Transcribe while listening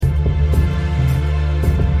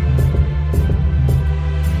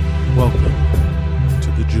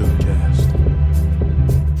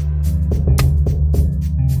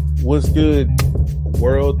good,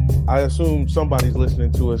 world? I assume somebody's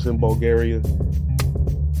listening to us in Bulgaria.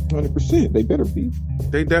 100%. They better be.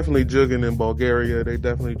 They definitely jugging in Bulgaria. They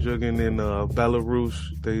definitely jugging in Belarus.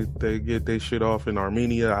 They get their shit off in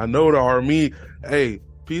Armenia. I know the Hey,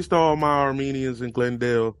 peace to all my Armenians in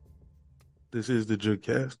Glendale. This is the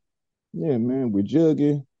Jugcast. Yeah, man, we're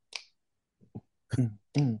jugging.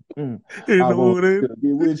 In I the won't morning. get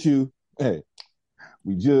with you. Hey,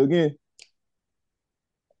 we jugging.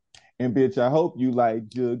 And bitch, I hope you like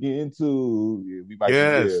jugging too. Yeah, we might be,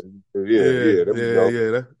 Yes. there we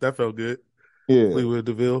go. That felt good. Yeah, Fleetwood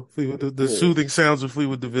DeVille. The yeah. soothing sounds of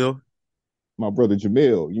Fleetwood DeVille. My brother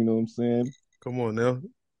Jamil, you know what I'm saying? Come on now.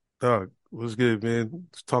 Dog, what's good, man?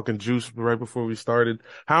 Just talking juice right before we started.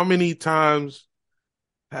 How many times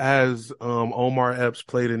has Omar Epps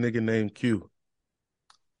played a nigga named Q?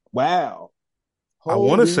 Wow. I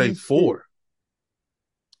want to say Holy shit. 4.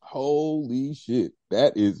 Holy shit.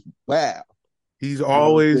 That is wow. They We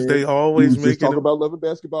always was just making talking him. about loving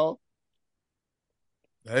basketball.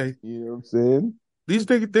 Hey, You know what I'm saying? these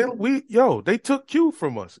niggas, they took Q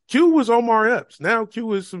from us. Q was Omar Epps. Now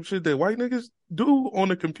Q is some shit that white niggas do on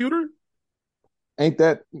the computer. Ain't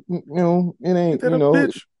that it Ain't ain't, that a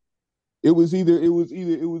bitch? it was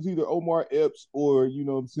either Omar Epps or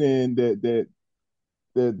what I'm saying, that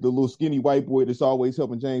the little skinny white boy that's always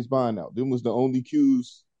helping James Bond out. Them was the only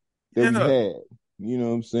cues that we Yeah. had. You know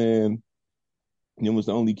what I'm saying? Them was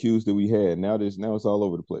the only cues that we had. Now it's all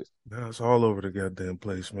over the place. Now it's all over the goddamn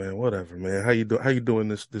place, man. Whatever, man. How you doing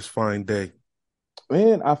this fine day?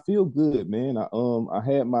 Man, I feel good, man. I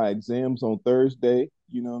had my exams on Thursday,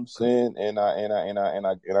 you know what I'm saying? And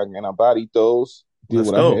I bodied those, did Let's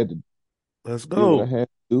what I go. had to Let's did what I go. had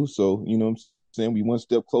to do. So, you know what I'm saying? We one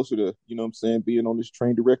step closer to, what I'm saying, being on this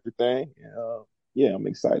train director thing. Yeah, I'm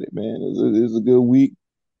excited, man. It was a good week.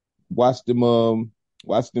 Watched them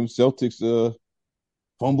Celtics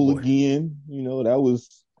fumble Boy, again.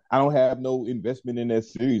 I don't have no investment in that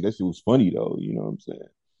series. That shit was funny though, you know what I'm saying?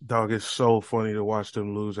 dog, it's so funny to watch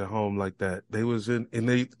them lose at home like that. They was in and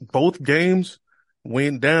they both games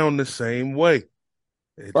went down the same way.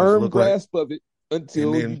 It just Firm looked like grasp of it and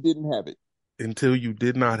until you then didn't have it. until you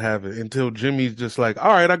did not have it, until Jimmy's just like,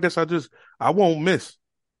 all right, I guess I won't miss.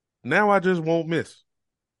 Now I just won't miss.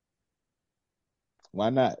 Why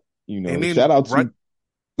not? And then Shout out right to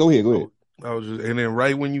Go ahead, go ahead. oh, and then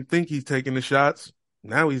right when you think he's taking the shots,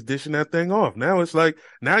 now he's dishing that thing off. Now it's like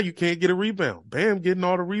now you can't get a rebound. Bam getting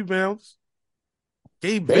all the rebounds.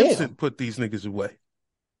 Gabe Bam. Vincent put these niggas away.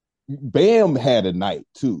 Bam had a night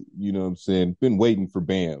too. You know what I'm saying? Been waiting for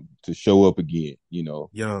Bam to show up again.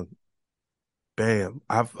 Young. Bam.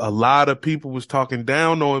 A lot of people was talking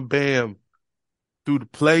down on Bam through the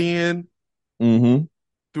play in, Mm-hmm.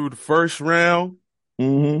 through the first round.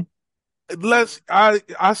 Mm-hmm.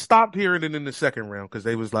 I stopped hearing it in the second round because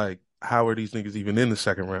they was like, how are these niggas even in the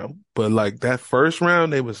second round? But like that first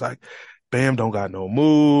round, they was like, Bam don't got no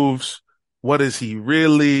moves. What is he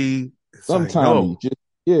really? It's like, Sometimes he no. just,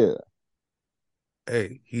 yeah.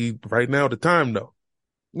 Hey, he right now the time though.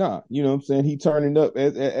 Nah, you know what I'm saying? He turning up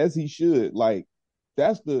as he should. Like,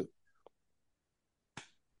 that's the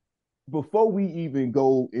before we even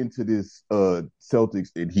go into this Celtics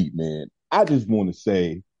and Heat, man, I just want to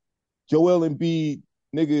say, Joel Embiid,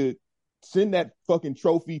 nigga, send that fucking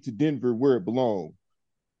trophy to Denver where it belongs.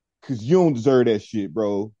 Cause you don't deserve that shit,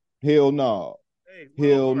 bro. Hell no. Hey, well,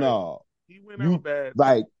 Hell all right. no. He went out You bad.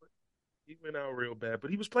 like, He went out real bad,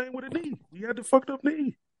 but he was playing with a knee. He had the fucked up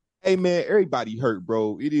knee. hey man, everybody hurt,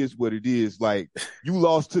 bro. It is what it is. Like, you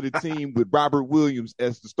lost to the team with Robert Williams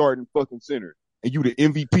as the starting fucking center, and you the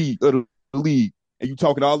MVP of the league, and you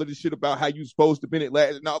talking all of this shit about how you supposed to been at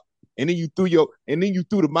last, and then you threw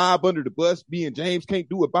the mob under the bus. Me and James can't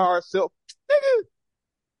do it by ourselves, nigga.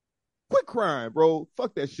 Quit crying, bro.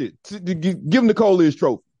 Fuck that shit. Give Nicole his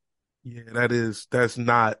trophy. Yeah, that's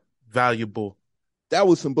not valuable. That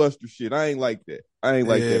was some Buster shit. I ain't like that. I ain't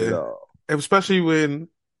like that at Yeah. all. Especially when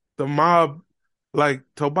the mob, like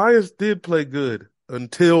Tobias did play good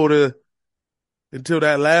until that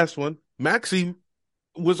last one. Maxi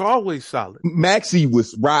was always solid. Maxie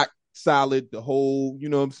was rock solid the whole, you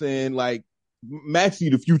know what I'm saying? Like, Maxie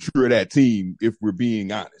the future of that team, if we're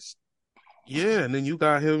being honest. Yeah, and then you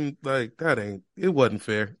got him like it wasn't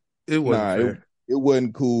fair. It wasn't Nah, fair. it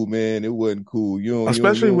wasn't cool, man. It wasn't cool. You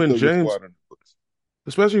Especially don't when throw your James squad on the bus.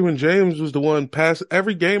 Especially when James was the one pass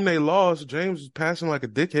every game they lost, James was passing like a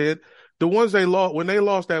dickhead. The ones they lost when they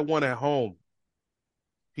lost that one at home,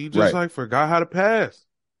 he just Right. like forgot how to pass.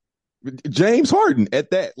 James Harden at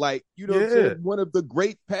that, like, you know what I'm Yeah. saying? One of the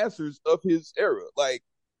great passers of his era. Like,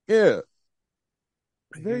 yeah.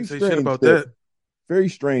 You can't Very say shit strange about that that. Very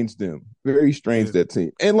strange them. Very strange Yeah. that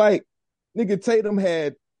team. And like nigga Tatum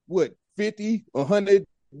had what 50, 100,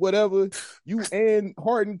 whatever. You and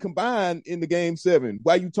Harden combined in the game 7.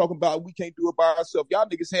 Why you talking about we can't do it by ourselves? Y'all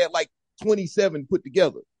niggas had like 27 put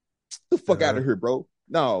together. Get the fuck out Uh, of here, bro.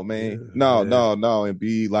 No, yeah, man. No, yeah. no, no. And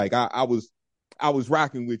be like I was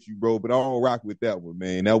rocking with you, bro, but I don't rock with that one,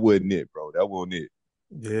 man. That wasn't it, bro. That wasn't it.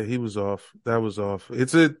 Yeah, he was off. That was off.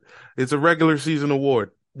 It's a regular season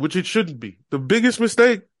award, which it shouldn't be. The biggest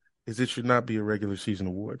mistake is it should not be a regular season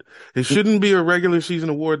award. It shouldn't be a regular season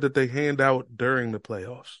award that they hand out during the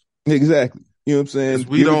playoffs. Exactly. You know what I'm Because saying?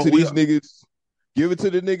 we Give it don't to we these niggas. Give it to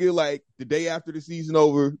the nigga like the day after the season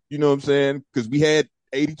over. You know what I'm saying? Because we had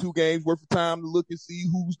 82 games worth of time to look and see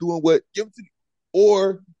who's doing what. Give it to,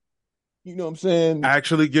 or you know what I'm saying?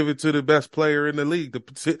 actually give it to the best player in the league,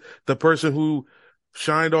 the person who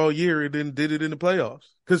shined all year and then did it in the playoffs.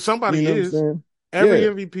 Because You somebody know what I'm is. saying? Every Yeah.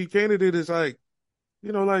 MVP candidate is like,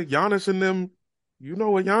 like Giannis and them. You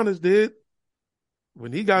know what Giannis did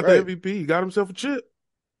when he got the Right. MVP? He got himself a chip.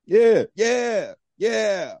 Yeah. Yeah.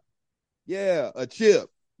 Yeah. Yeah. A chip.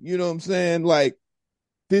 You know what I'm saying? Like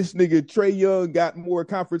this nigga Trey Young got more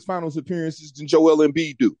conference finals appearances than Joel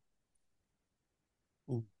Embiid do.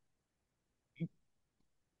 Ooh,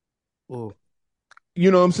 ooh.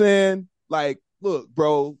 You know what I'm saying? Like, look,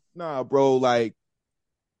 bro, nah, bro, like,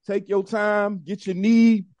 take your time, get your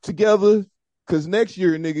knee together, cause next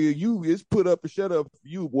year, nigga, you is put up or shut up for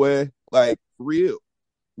you, boy. Like, for real.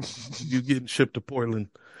 You getting shipped to Portland.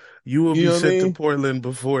 You will You be know what I sent to mean? Portland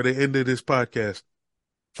before the end of this podcast.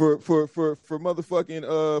 For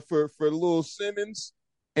motherfucking for the little Simmons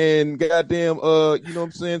and goddamn you know what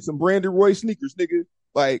I'm saying, some Brandon Roy sneakers, nigga.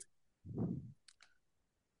 Like,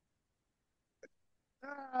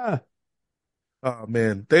 Ah. Oh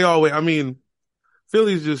man, they always. I mean,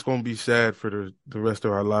 Philly's just gonna be sad for the rest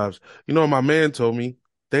of our lives. You know, my man told me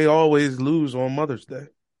they always lose on Mother's Day.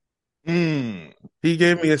 mm, He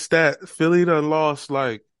gave me a stat. Philly done lost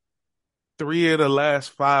like 3 of the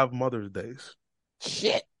last 5 Mother's Days.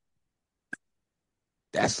 shit.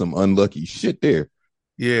 That's some unlucky shit there.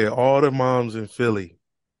 Yeah, all the moms in Philly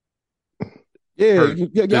Yeah, hurt,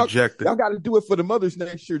 dejected, y'all got to do it for the mothers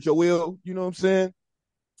next year, Joel. You know what I'm saying?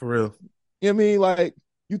 for real. You know what I mean? Like,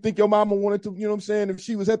 you think your mama wanted to, you know what I'm saying? If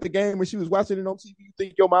she was at the game or she was watching it on TV, you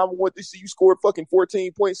think your mama wanted to see you score fucking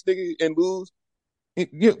 14 points, nigga, and lose?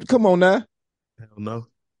 Come on now. Hell no.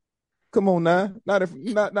 Come on now. Not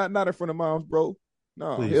in front of moms, bro.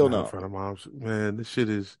 No, Please, hell not in no. front of moms. Man, this shit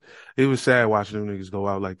is, it was sad watching them niggas go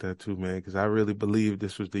out like that too, man, because I really believed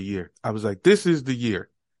this was the year. I was like, this is the year.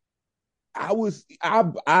 I drank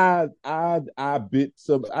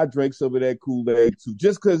some of that Kool-Aid too,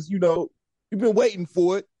 just because, you've been waiting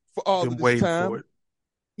for it for all of Been this waiting for time, it.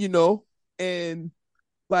 you know, and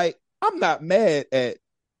like, I'm not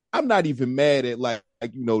even mad at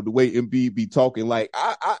the way Embiid be talking. Like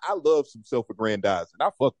I love some self-aggrandizing. I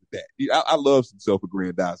fuck with that. I love some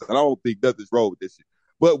self-aggrandizing. I don't think nothing's wrong with this shit.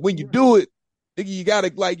 But when you do it, nigga,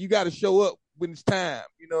 you gotta show up when it's time.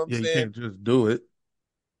 You know what I'm Yeah, you saying? can't just do it.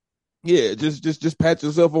 Yeah, just pat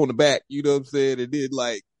yourself on the back. You know what I'm saying?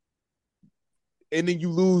 And then you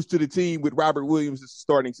lose to the team with Robert Williams as the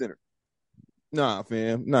starting center. Nah,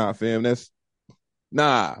 fam. Nah, fam. That's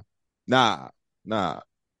nah, nah, nah,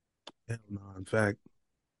 Hell no. In fact,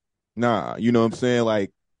 nah. You know what I'm saying?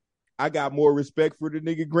 Like, I got more respect for the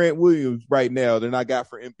nigga Grant Williams right now than I got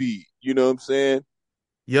for Embiid. You know what I'm saying?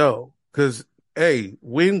 yo, because, hey,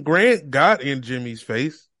 when Grant got in Jimmy's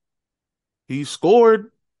face, he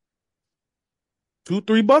scored 2,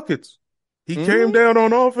 3 buckets. He came Mm-hmm. down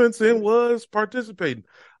on offense and was participating.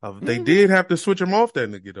 They Mm-hmm. did have to switch him off that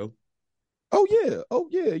nigga, though. Oh yeah. Oh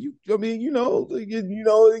yeah. I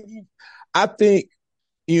mean, I think,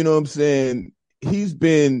 you know what I'm saying, he's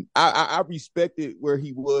been I respected where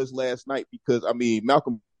he was last night because I mean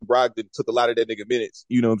Malcolm Brogdon took a lot of that nigga minutes,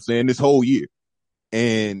 you know what I'm saying, this whole year.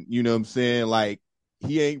 And you know what I'm saying, like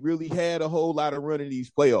he ain't really had a whole lot of run in these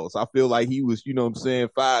playoffs. I feel like he was, you know what I'm saying,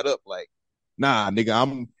 fired up, like, nah,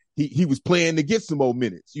 nigga, he was playing to get some more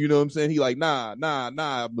minutes. You know what I'm saying? He like, nah,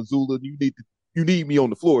 Missoula, you need me on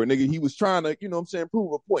the floor, nigga. He was trying to, you know what I'm saying,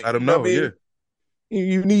 prove a point. Let him You know what know, I yeah. mean?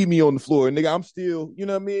 You need me on the floor, nigga. I'm still, you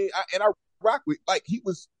know what I mean? And I rock with, like, he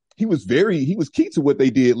was key to what they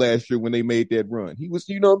did last year when they made that run. He was,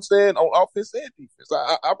 you know what I'm saying, on offense and defense.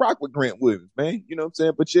 I rock with Grant Williams, man. You know what I'm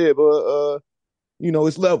saying? But yeah,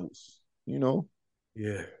 it's levels, you know?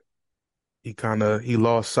 Yeah. He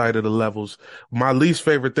lost sight of the levels. My least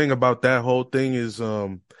favorite thing about that whole thing is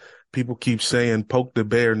people keep saying poke the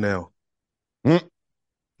bear now. Mm,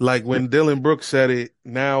 Like when Dylan Brooks said it,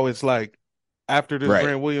 now it's like After this Right.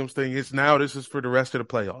 Grant Williams thing, this is for the rest of the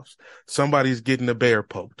playoffs. Somebody's getting the bear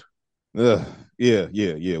poked. Ugh, yeah.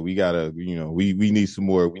 We gotta, we need some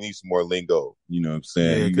more. We need some more lingo. You know what I'm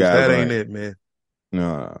saying? Yeah, You because guys that ain't aren't. it, man.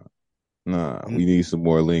 Nah, nah. Mm. We need some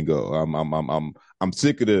more lingo. I'm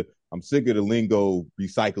sick of the lingo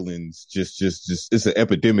recyclings. Just. It's an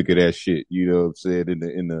epidemic of that shit. You know what I'm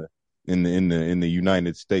saying? In the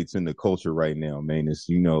United States, in the culture right now, man. It's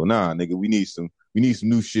nah, nigga. We need some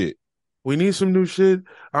new shit. We need some new shit.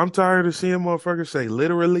 I'm tired of seeing motherfuckers say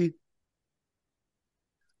literally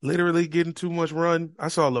getting too much run. I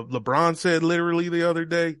saw LeBron said literally the other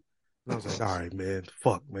day. And I was like, all right, man.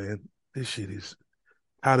 Fuck, man. This shit is,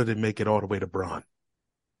 how did it make it all the way to Bron?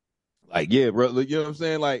 Like, yeah, bro. You know what I'm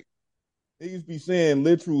saying? Like, niggas be saying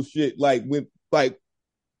literal shit like with like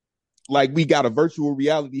we got a virtual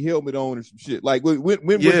reality helmet on or some shit. Like when was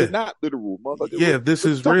it Yeah. not literal, motherfucker? Yeah, this What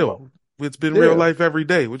you is talking about? real. It's been Yeah, real of life every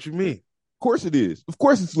day. What you mean? course it is. Of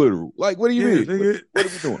course it's literal. Like, what do you Yeah, mean? What, nigga. what are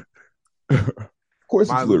we doing? Of course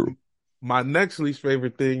it's My literal. my next least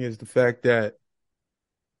favorite thing is the fact that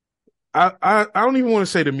I don't even want to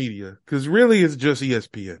say the media because really it's just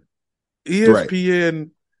ESPN. Right. ESPN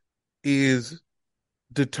is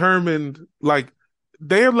determined, like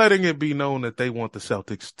they're letting it be known that they want the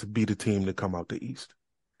Celtics to be the team to come out the East,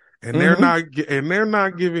 and Mm-hmm. they're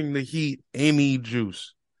not giving the Heat any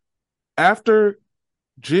juice. After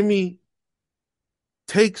Jimmy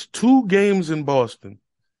takes 2 games in Boston,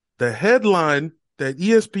 the headline that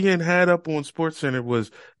ESPN had up on SportsCenter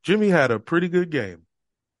was Jimmy had a pretty good game.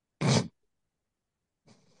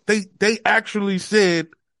 They actually said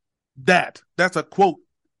that. That's a quote.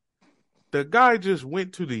 The guy just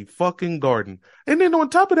went to the fucking Garden. And then on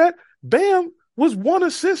top of that, Bam was 1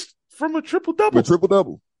 assist from a triple With double. triple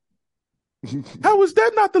double. How is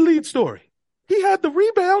that not the lead story? He had the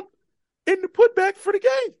rebound and the putback for the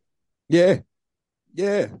game. Yeah.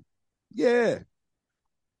 Yeah. Yeah.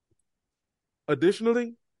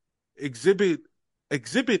 Additionally, exhibit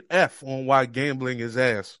exhibit F on why gambling is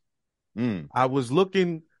ass. Mm. I was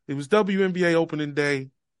looking, it was WNBA opening day.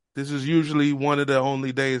 This is usually one of the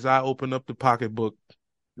only days I open up the pocketbook.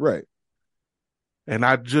 Right. And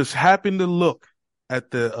I just happened to look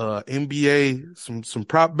at the NBA, some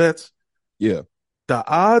prop bets. Yeah. The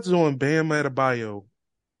odds on Bam Adebayo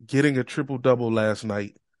getting a triple double last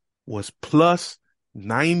night was plus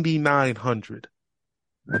 9,900.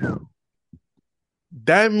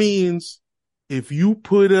 That means if you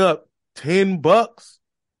put up $10,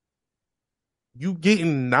 you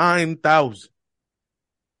getting 9,000.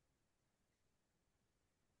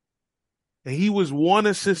 And he was 1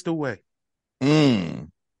 assist away. Mm.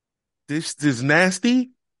 This is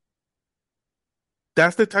nasty.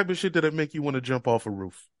 That's the type of shit that'll make you want to jump off a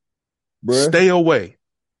roof. Bruh. Stay away.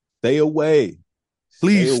 Stay away. Stay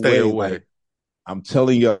Please stay away. Like, away. I'm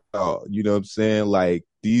telling y'all, you know what I'm saying? Like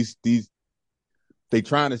these they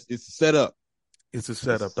trying to it's set up. It's a It's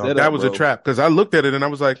setup, dog. set That up, was a bro. trap because I looked at it and I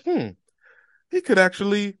was like, he could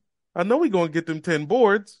actually, I know he going to get them 10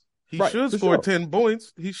 boards. He Right, should for score sure. 10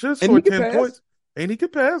 points. He should And score he can 10 pass. points and he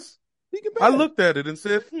could pass. He can I pass. looked at it and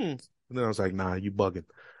said, And then I was like, nah, you bugging.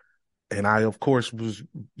 And I, of course, was,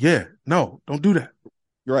 yeah, no, don't do that.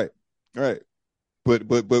 Right. Right. But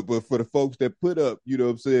for the folks that put up, you know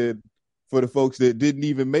what I'm saying? For the folks that didn't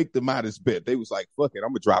even make the modest bet, they was like, fuck it, I'm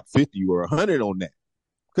gonna drop 50 or 100 on that.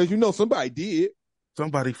 Because somebody did.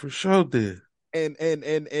 Somebody for sure did. And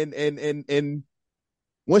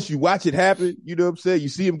once you watch it happen, you know what I'm saying? You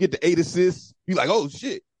see him get the 8 assists, you like, oh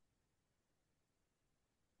shit.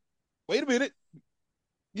 Wait a minute.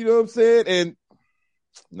 You know what I'm saying? And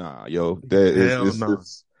nah, yo, that is Hell no.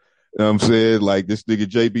 it's you know what I'm saying? Like this nigga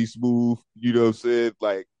JB Smooth, you know what I'm saying?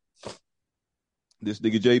 Like this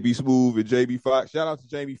nigga JB Smooth and JB Fox. Shout out to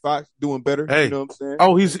Jamie Fox doing better, you Hey, know what I'm saying?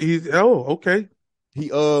 oh, okay. He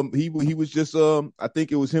was just I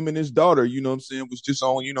think it was him and his daughter, you know what I'm saying, was just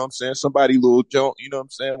on, you know what I'm saying, somebody little jump, you know what I'm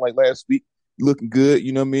saying, like last week. Looking good,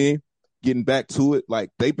 you know what I mean? Getting back to it.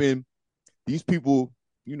 Like these people,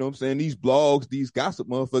 you know what I'm saying, these blogs, these gossip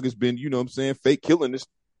motherfuckers been, you know what I'm saying, fake killing this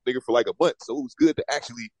nigga for like a month. So it was good to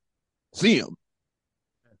actually see him.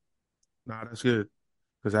 Nah, that's good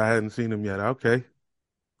because I hadn't seen him yet. Okay.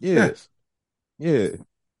 Yeah, Yes. yeah.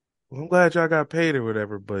 Well, I'm glad y'all got paid or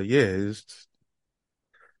whatever, but yeah,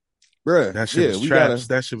 Bruh, that shit yeah, was we gotta traps.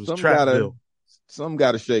 That shit was some gotta Trapville. some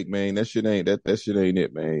gotta shake, man. That shit ain't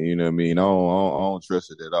it, man. You know what I mean? I don't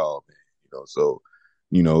trust it at all, man. So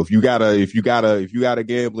if you got a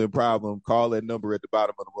gambling problem, call that number at the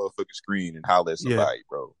bottom of the motherfucking screen and holler at Yeah, somebody,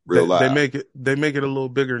 bro. Real they live. make it a little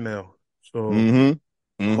bigger now. So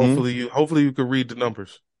Mm-hmm. Mm-hmm. hopefully you could read the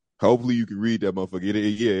numbers. Hopefully you can read that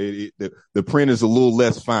motherfucker. The print is a little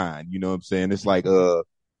less fine. You know what I'm saying? It's like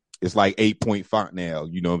 8-point font now.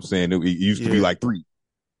 You know what I'm saying? It used to be Yeah, like 3.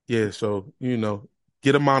 yeah. So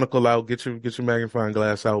get a monocle out, get your magnifying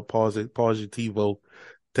glass out, pause it, pause your TiVo,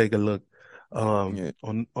 take a look. Yeah.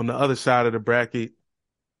 On the other side of the bracket,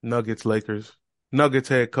 Nuggets Lakers. Nuggets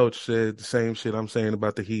head coach said the same shit I'm saying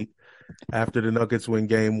about the Heat after the Nuggets win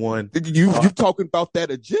game one. You Uh, talking about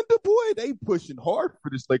that agenda, boy? They pushing hard for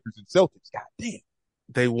this Lakers and Celtics. God damn.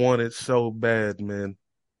 they want it so bad, man.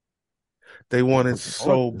 They want it Pushing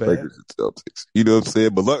hard so for the bad. Lakers and Celtics. You know what I'm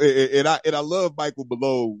saying? And I love Michael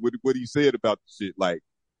Malone what he said about the shit. Like,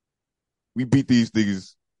 we beat these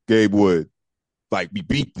niggas game one. Like, we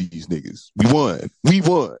beat these niggas. We won. We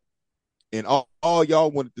won. And all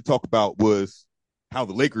y'all wanted to talk about was how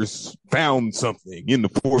the Lakers found something in the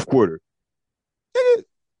fourth quarter.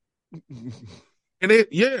 And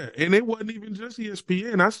it wasn't even just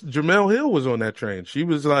ESPN. Jamel Hill was on that train. She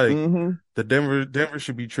was like, Mm-hmm. the Denver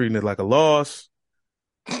should be treating it like a loss.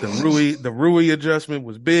 The Rui adjustment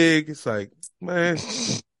was big. It's like, man,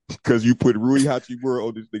 Because you put Rui Hachimura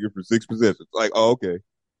on this nigga for 6 possessions. Like, oh, okay.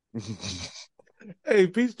 hey,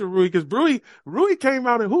 peace to Rui, because Rui came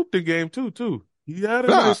out and hooped the game too. He had a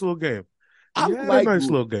Nah, nice little game. He I had a like nice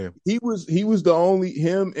little game. he was the only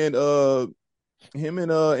him and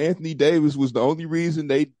Anthony Davis was the only reason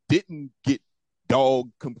they didn't get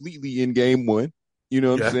dogged completely in game one. You know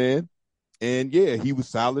what I'm Yeah, saying? And yeah, he was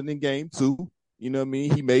solid in game two. You know what I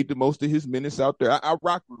mean? He made the most of his minutes out there. I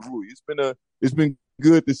rock with Rui. It's been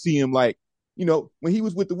good to see him like, when he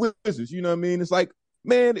was with the Wizards, you know what I mean? It's like,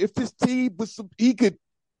 man, if this team was he could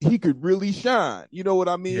really shine. You know what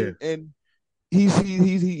I yeah. mean? And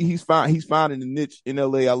he's finding the niche in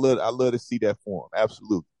LA. I love to see that for him.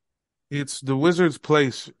 Absolutely. It's the Wizards'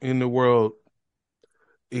 place in the world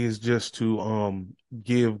is just to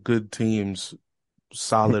give good teams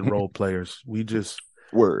solid role players.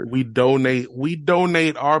 Word. We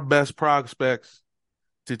donate our best prospects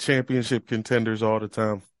to championship contenders all the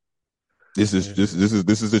time. This is Yeah.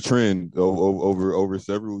 this is a trend over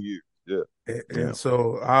several years. Yeah, And yeah.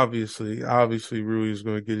 so obviously Rui is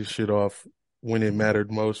going to get his shit off when it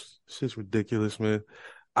mattered most. It's just ridiculous, man.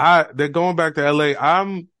 They're going back to LA.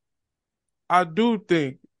 I do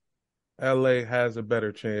think LA has a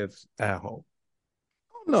better chance at home.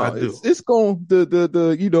 I No, do. it's going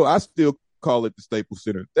the I still call it the Staples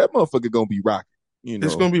Center. That motherfucker gonna be rocking. You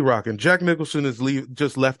It's know, going to be rocking. Jack Nicholson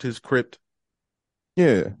just left his crypt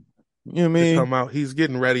yeah. You know what I to mean? come out. He's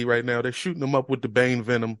getting ready right now. They're shooting him up with the Bane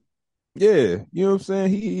Venom. Yeah, you know what I'm saying.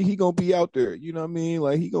 He gonna be out there. You know what I mean?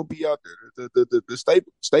 Like he gonna be out there. The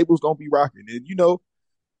Staples gonna be rocking, and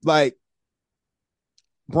like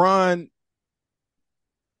Bron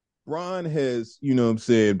Bron has, what I'm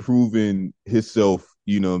saying, proven himself,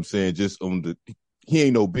 what I'm saying, just on he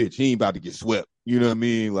ain't no bitch. He ain't about to get swept. You know what I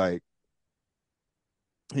mean? Like,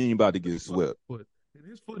 he ain't about to Pretty get fucked swept. foot. And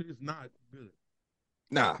his foot is not good.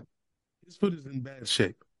 Nah, His foot is in bad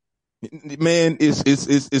shape. man,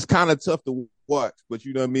 it's kind of tough to watch, but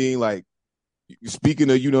you know what I mean? Like, speaking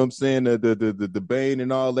of, you know what I'm saying, the Bane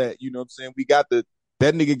and all that, you know what I'm saying?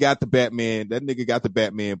 That nigga got the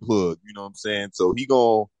Batman, plug, you know what I'm saying? So he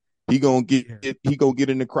gonna Yeah. get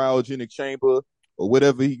in the cryogenic chamber or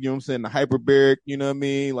whatever, you know what I'm saying, the hyperbaric, you know what I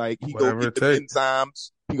mean? Like, he gonna Whatever get it them takes.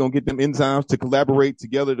 enzymes. He gonna get them enzymes to collaborate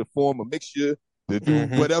together to form a mixture to do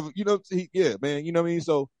Hmm. whatever, yeah, man, you know what I mean?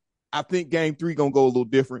 So I think game three gonna go a little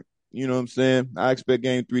different. You know what I'm saying? I expect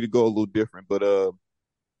game three to go a little different, but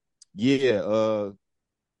yeah,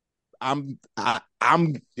 I'm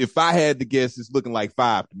if I had to guess, it's looking like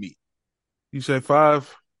 5 to me. You say five?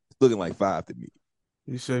 It's looking like 5 to me.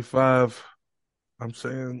 You say five? I'm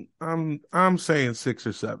saying 6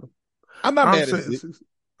 or 7. I'm not I'm mad at saying 6. six.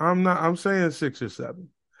 I'm saying 6 or 7.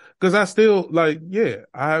 Because I still yeah,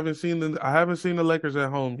 I haven't seen the Lakers at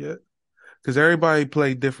home yet. Because everybody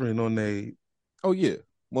played different on they, Oh yeah,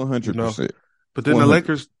 you know. 100%, But then the 100.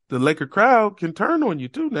 Lakers, the Laker crowd can turn on you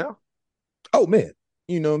too now. Oh man,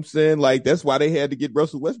 you know what I'm saying? Like, that's why they had to get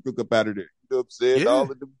Russell Westbrook up out of there. You know what I'm saying? Yeah,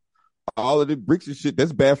 All of the bricks and shit.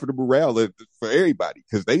 That's bad for the morale for everybody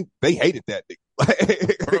because they hated that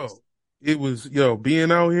nigga. bro. It was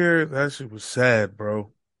being out here. That shit was sad,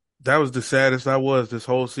 bro. That was the saddest I was this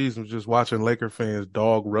whole season, was just watching Laker fans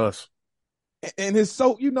dog Russ. And it's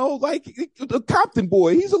so, like the Compton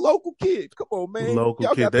boy, he's a local kid. Come on, man. Local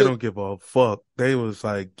Y'all kid, got they to don't give a fuck. They was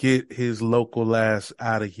like, get his local ass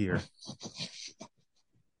out of here.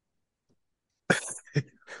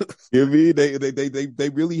 You know what I mean? They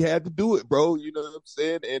really had to do it, bro. You know what I'm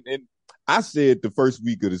saying? And I said the first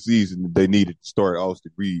week of the season that they needed to start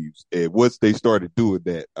Austin Reeves. And once they started doing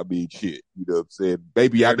that, I mean, shit, you know what I'm saying?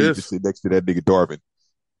 Maybe There I it need to is. sit next to that nigga Darvin.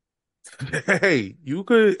 Hey,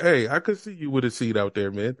 I could see you with a seat out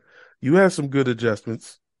there, man. You have some good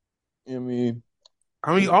adjustments. I mean,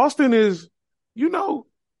 I mean, Austin is, you know,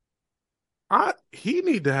 he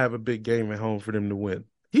need to have a big game at home for them to win.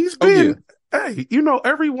 He's oh yeah, been, hey,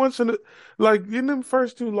 every once in a like in them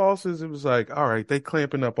first two losses, it was like, all right, they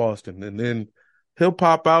clamping up Austin, and then he'll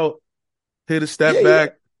pop out, hit a yeah, step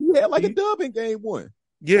back. he had like a He, dub in game one.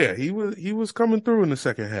 yeah, he was coming through in the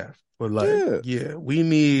second half, but like, Yeah, yeah, we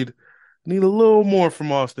need a little more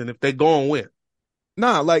from Austin if they go and win.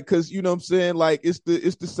 nah, like, cause you know what I'm saying? Like, it's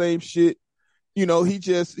the same shit. You know, he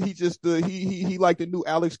like the new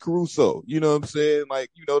Alex Caruso. You know what I'm saying? Like,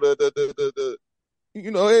 you know the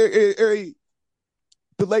you know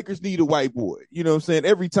the Lakers need a white boy. You know what I'm saying?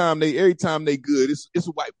 Every time they good, it's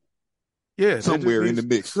a white boy Yeah, they just somewhere in need the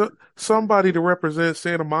mix. somebody to represent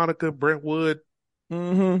Santa Monica, Brentwood,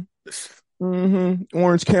 Mm-hmm.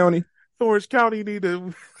 Orange County. Orange County need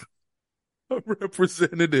a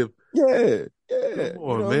representative. Yeah, yeah. Come You know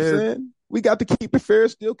on, what I'm man. saying? We got to keep it fair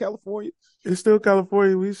still, California. It's still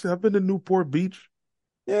California. I've been to Newport Beach.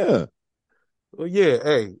 Yeah. Well, yeah.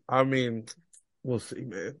 Hey, I mean, we'll see,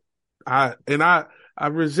 man. I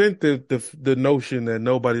resent the notion that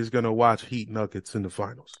nobody's gonna watch Heat Nuggets in the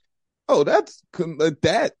finals, Oh,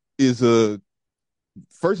 that is a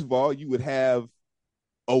first of all, you would have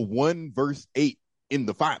a 1 versus 8 in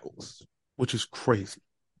the finals. which is crazy.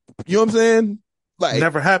 You know what I'm saying? Like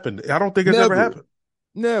Never happened. I don't think it's ever never, happened.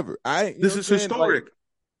 never. You know This what I'm is saying? Like historic.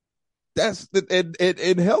 that's the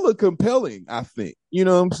and hella compelling, I think. You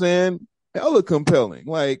know what I'm saying? Hella compelling.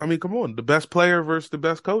 Like, I mean, come on, the best player versus the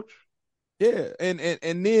best coach. yeah, and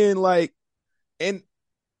then and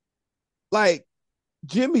like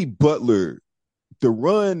Jimmy Butler, the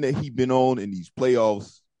run that he been on in these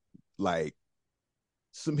playoffs, like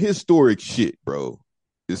some historic shit, bro.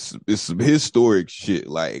 It's some historic shit.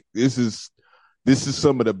 Like this is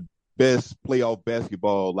some of the best playoff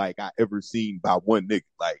basketball like I ever seen by one nigga.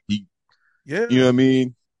 Like you Yeah, know what I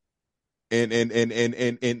mean?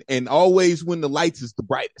 And always when the lights is the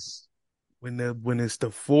brightest. when it's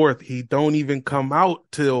the fourth, he don't even come out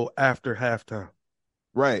till after halftime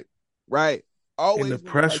Right. Right. in the Always when the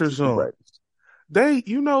pressure lights is the zone. brightest.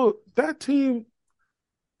 That team.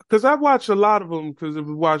 Because I watched a lot of them. Because if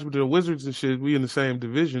we watch with the Wizards and shit, we in the same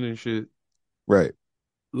division and shit. Right.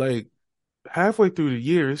 Like halfway through the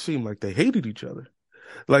year, it seemed like they hated each other.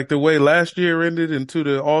 Like the way last year ended into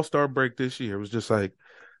the All-Star break this year, it was just like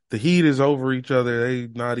the Heat is over each other. They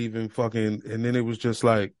not even fucking. And then it was just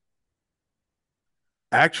like,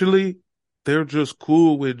 actually, they're just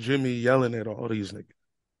cool with Jimmy yelling at all these niggas.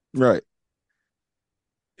 Right.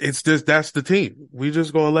 It's just that's the team. We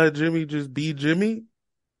just gonna let Jimmy just be Jimmy,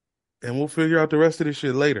 and we'll figure out the rest of this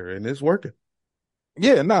shit later. And it's working.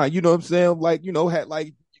 Yeah, nah, you know what I'm saying? Like, had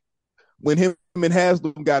like when him and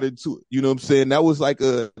Haslam got into it, you know what I'm saying? That was like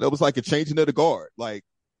a changing of the guard. Like,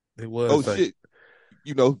 It oh was like, shit,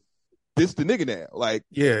 you know, this the nigga now. Like,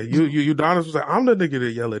 yeah, Udonis was like, I'm the nigga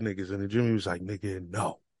that yell at niggas, and then Jimmy was like, nigga,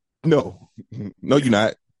 no, no, no, you're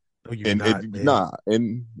not. no, you not, And man. nah,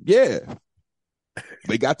 and yeah,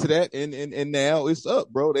 they got to that, and now it's up,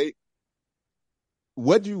 bro.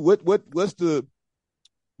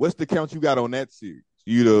 What's the count you got on that series?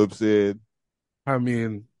 You know what I'm saying? I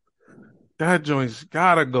mean, that joint's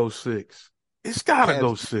gotta go six. It's gotta Has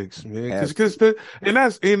go to, six, man. has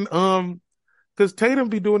to. Because Tatum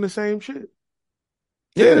be doing the same shit.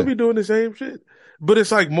 Tatum Yeah, be doing the same shit. But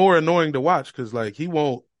it's like more annoying to watch because like he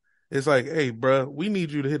won't. It's like, hey, bruh, we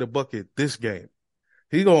need you to hit a bucket this game.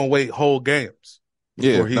 He gonna wait whole games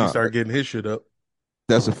yeah, before he nah, start getting his shit up.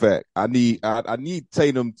 that's a fact. I need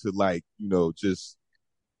Tatum to like, just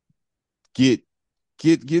get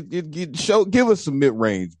show give us some mid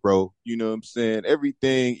range, bro. You know what I'm saying?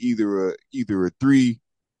 Everything either a three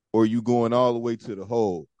or you going all the way to the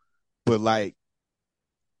hole. But like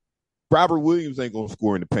Robert Williams ain't gonna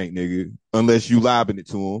score in the paint, nigga, unless you lobbing it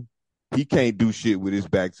to him. He can't do shit with his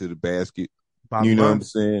back to the basket. You Bottom know what I'm line.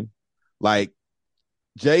 saying? Like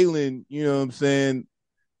Jalen, you know what I'm saying?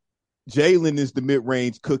 Jalen is the mid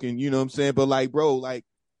range cooking, you know what I'm saying? But like, bro, like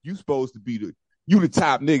you supposed to be the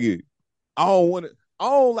top nigga. I don't want to. I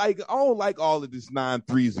don't like all of this 9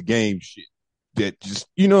 threes a game shit. That just,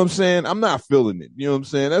 you know what I'm saying? I'm not feeling it. You know what I'm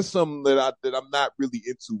saying? That's something that I'm not really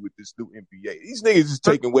into with this new NBA. These niggas is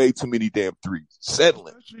taking way too many damn threes.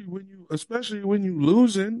 Settling. Especially when you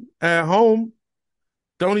losing at home,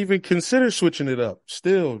 don't even consider switching it up.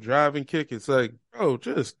 Still drive and kick. It's like, bro,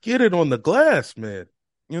 just get it on the glass, man.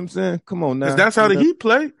 You know what I'm saying? Come on Because now. that's how the Heat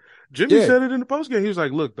play. Jimmy Yeah. said it in the postgame. He was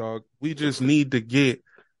like, look, dog, we just need to get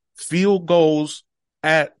field goals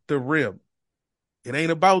at the rim. It ain't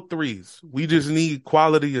about threes. We just need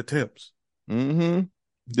quality attempts. Mm-hmm.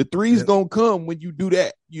 The three's And gonna come when you do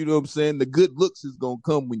that. You know what I'm saying? The good looks is gonna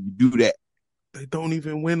come when you do that. they don't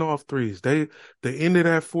even win off threes. The end of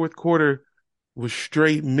that fourth quarter was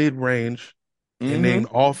straight mid range and Mm-hmm. then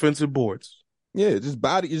offensive boards. Yeah, just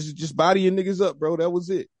bodying niggas up, bro. That was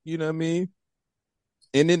it. You know what I mean?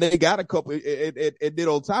 And then they got a couple, and then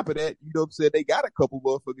on top of that, you know what I'm saying? They got a couple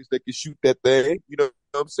motherfuckers that can shoot that thing. You know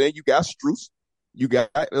what I'm saying? You got Struce, you got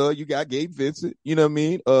Gabe Vincent. You know what I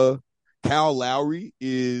mean? Kyle Lowry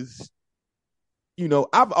is,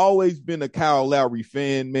 I've always been a Kyle Lowry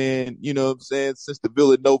fan, man. You know what I'm saying? Since the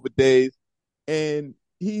Villanova days, and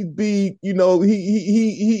he'd be, he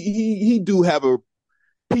do have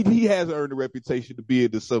he has earned a reputation to be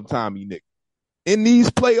the sometimey nigga. In these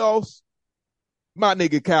playoffs, my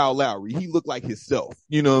nigga Kyle Lowry, he looked like himself.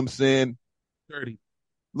 You know what I'm saying? 30.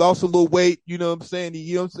 Lost a little weight. You know what I'm saying?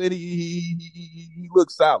 You know what I'm saying? He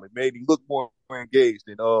looked solid, man. He looked more engaged.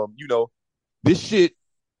 And this shit,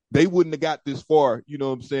 they wouldn't have got this far. You know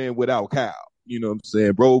what I'm saying? Without Kyle. You know what I'm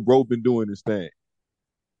saying? Bro, been doing this thing.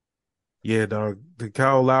 Yeah, dog. The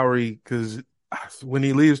Kyle Lowry, because when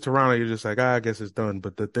he leaves Toronto, you're just like, I guess it's done.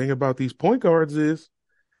 But the thing about these point guards is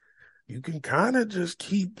you can kind of just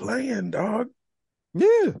keep playing, dog.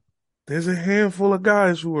 Yeah. There's a handful of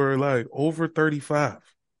guys who are like over 35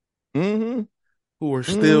 Mm-hmm. who are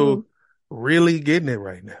Mm-hmm. still really getting it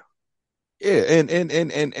right now. Yeah.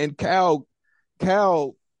 And Cal,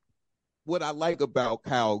 what I like about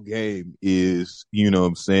Cal game is, you know what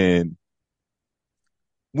I'm saying,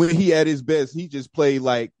 when he at his best, he just played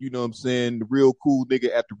like, you know what I'm saying, the real cool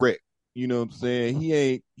nigga at the wreck. You know what I'm saying? He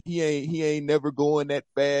ain't never going that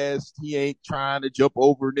fast. He ain't trying to jump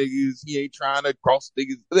over niggas. He ain't trying to cross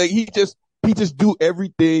niggas. Like he just do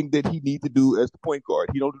everything that he need to do as the point guard.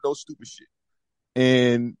 He don't do no stupid shit.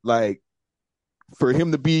 And like for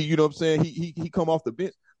him to be, you know what I'm saying, he come off the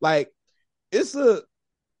bench. Like it's a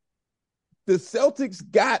the Celtics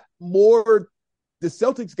got more the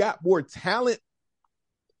Celtics got more talent,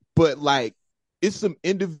 but like it's some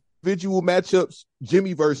individual matchups,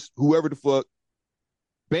 Jimmy versus whoever the fuck,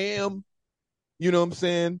 Bam, you know what I'm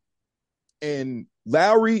saying? And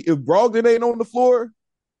Lowry, if Brogdon ain't on the floor,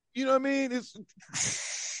 you know what I mean? It's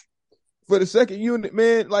for the second unit,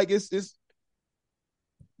 man, like it's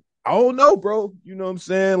I don't know, bro. You know what I'm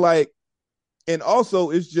saying? Like, and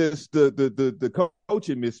also it's just the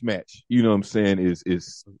coaching mismatch, you know what I'm saying,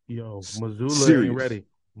 is Yo, Missoula ain't serious. ready.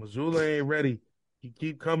 Missoula ain't ready. He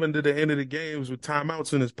keep coming to the end of the games with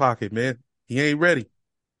timeouts in his pocket, man. He ain't ready.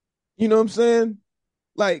 You know what I'm saying?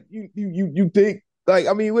 Like you think like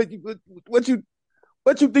I mean what you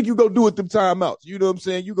think you gonna do with them timeouts? You know what I'm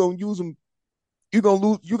saying? You gonna use them? You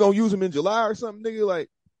gonna use them in July or something, nigga? Like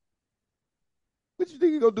what you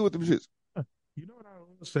think you gonna do with them shits? You know what I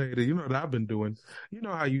want to say? That you know what I've been doing. You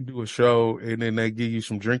know how you do a show and then they give you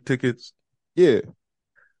some drink tickets. Yeah.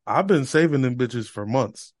 I've been saving them bitches for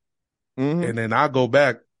months, Mm-hmm. and then I go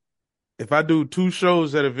back. If I do two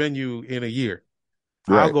shows at a venue in a year,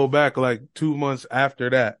 I'll Right. go back like 2 months after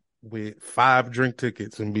that with 5 drink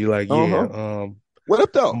tickets and be like, Uh yeah, huh. What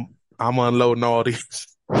up though? I'm unloading all these.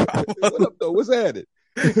 What up though? What's happening?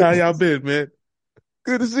 How y'all been, man?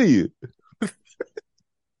 Good to see you.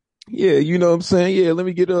 Yeah, you know what I'm saying. Yeah, let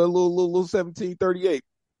me get a little 1738,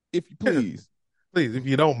 if you Yeah, please. please, if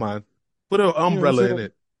you don't mind, put an You know what I'm umbrella in saying.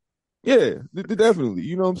 it, Yeah, definitely.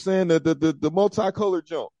 You know what I'm saying. The multicolored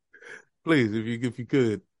jump. please, if you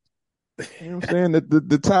could. You know what I'm saying.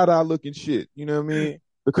 The tie dye looking shit. You know what I mean.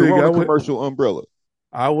 The Nigga, Corona commercial umbrella.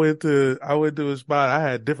 I went to a spot. I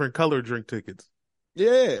had different color drink tickets,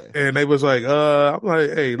 Yeah. and they was like, I'm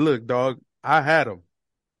like, hey, look, dog, I had them.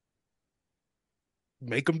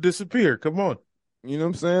 Make them disappear. Come on. You know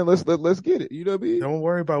what I'm saying? Let's get it. You know what I mean? Don't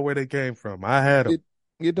worry about where they came from. I had them. It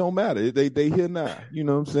it don't matter. They here now. You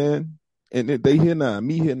know what I'm saying? And they here now.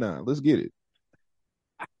 Me here now. Let's get it.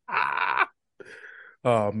 Ah.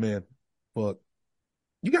 Oh man, fuck.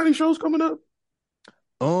 You got any shows coming up?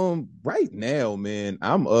 Right now, man,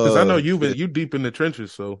 I'm Because I know shit. you deep in the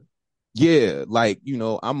trenches. So Yeah, like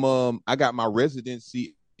I'm I got my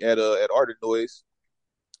residency at Art of Noise.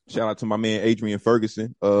 Shout out to my man Adrian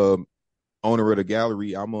Ferguson, owner of the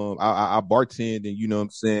gallery. I bartend and you know what I'm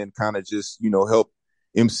saying, kind of just help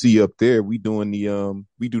MC up there. We do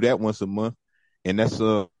that once a month, and that's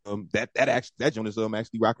that joint is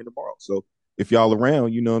actually rocking tomorrow. So if y'all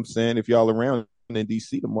around, you know what I'm saying, if y'all around in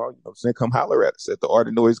DC tomorrow, you know what I'm saying, come holler at us at the Art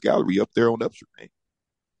of Noise Gallery up there on Upshur, man.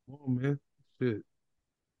 oh man, shit.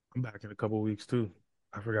 I'm back in a couple weeks too.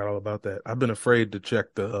 I forgot all about that. I've been afraid to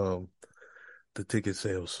check the ticket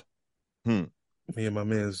sales. Hmm. Me and my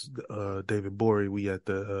man's David Bory, we at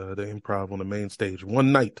the Improv on the main stage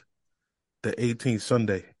one night, the 18th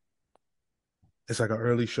Sunday. It's like an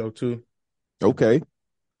early show too. Okay.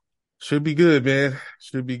 Should be good, man.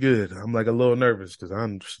 Should be good. I'm like a little nervous because I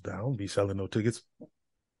don't be selling no tickets.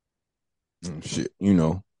 Shit. You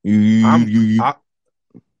know. You. I'm You. You. I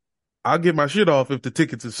I'll get my shit off if the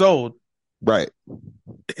tickets are sold. Right.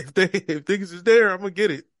 If tickets is there, I'm gonna get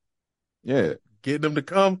it. Yeah. Getting them to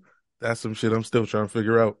come, that's some shit I'm still trying to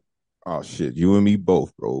figure out. Oh shit. You and me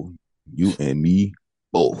both, bro. You and me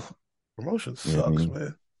both. Promotion You know what I sucks, mean?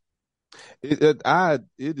 man.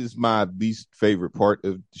 It is my least favorite part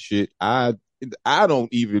of the shit. I don't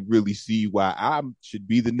even really see why I should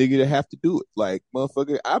be the nigga that have to do it. Like,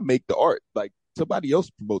 motherfucker, I make the art. Like, somebody else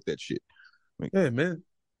promote that shit. Like, Yeah, man.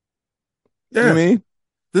 you know Yeah, what I mean?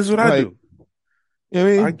 this is what I Like, do. you know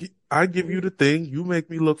what I mean? I give you the thing, you make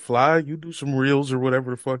me look fly, you do some reels or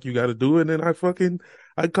whatever the fuck you got to do, and then I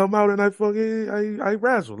come out and I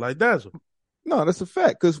razzle, like dazzle. No, that's a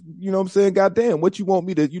fact. Cause you know what I'm saying? Goddamn, what you want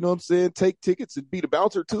me to, you know what I'm saying, take tickets and be the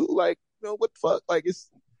bouncer too? Like, you know, what the fuck? Like Niggas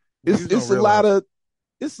don't it's a lot realize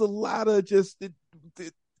of just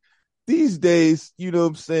these days, you know what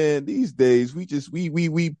I'm saying? These days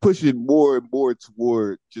we push it more and more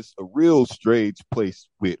toward just a real strange place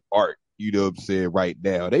with art. You know what I'm saying? Right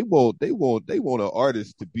now. They want an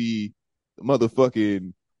artist to be the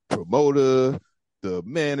motherfucking promoter, the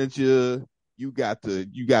manager. You got to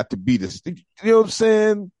be you know what I'm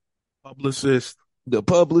saying? publicist, The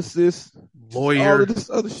publicist, just all of lawyer.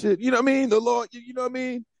 this other shit. You know what I mean? The law, you know what I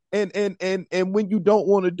mean? And when you don't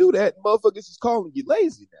want to do that, motherfuckers is calling you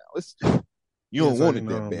lazy now. It's you Yeah, don't it's want like, it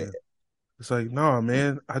that no, bad. man. It's like, nah,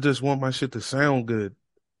 man. I just want my shit to sound good.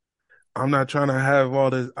 I'm not trying to have all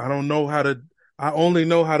this. I don't know how to. I only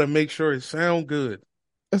know how to make sure it sound good.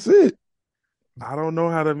 That's it. I don't know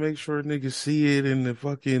how to make sure niggas see it and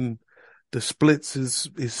the splits is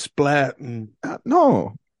splat and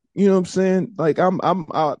No, you know what I'm saying? Like I'm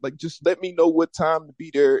like just let me know what time to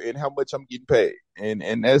be there and how much I'm getting paid,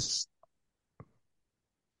 and that's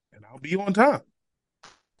and I'll be on time.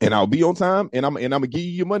 and I'll be on time, and I'm gonna give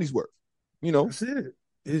you your money's worth. You know, That's it.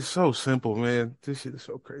 It's so simple, man. This shit is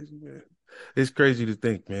so crazy, man. It's crazy to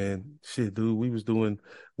think, man. Shit, dude, we was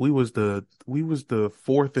the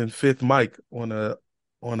fourth and fifth mic on a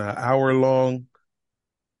hour long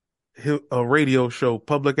a radio show,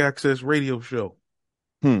 public access radio show.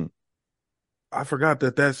 hmm. I forgot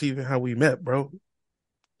that that's even how we met, bro.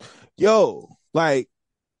 Yo, like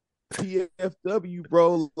PFW,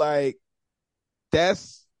 bro. Like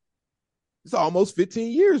that's it's almost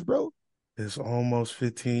 15 years, bro. It's almost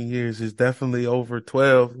 15 years. It's definitely over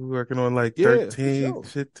 12. We're working on like Yeah, for 13, sure,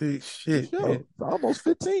 15, for shit, sure. man. It's almost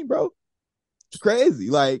 15, bro. It's crazy.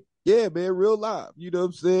 Like, yeah, man, real live. You know what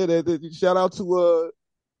I'm saying? Shout out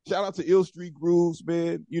to Ill Street Grooves,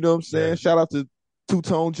 man. You know what I'm saying? Yeah, Shout out to Two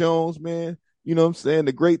Tone Jones, man. You know what I'm saying?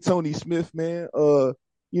 The great Tony Smith, man.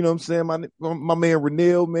 You know what I'm saying? My man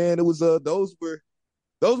Renell, man. It was those were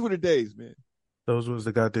the days, man. those was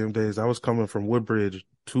the goddamn days. I was coming from Woodbridge,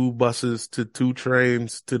 two buses to two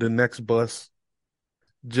trains to the next bus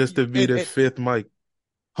just to be And, the and fifth mic.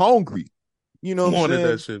 hungry. You know what I'm Wanted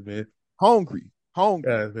that saying? shit, man. Hungry. God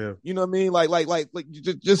damn. You know what I mean? Like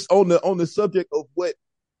just on the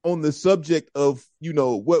subject of you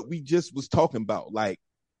know what we just was talking about. Like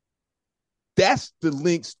that's the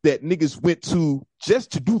links that niggas went to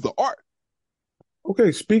just to do the art.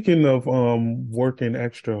 Okay, speaking of working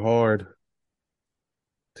extra hard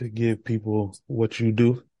to give people what you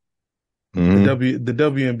do, Mm-hmm. the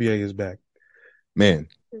WNBA is back. Man,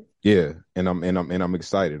 yeah, and I'm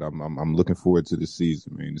excited. I'm looking forward to the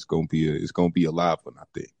season, man. It's gonna be a live one, I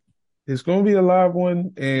think. It's gonna be a live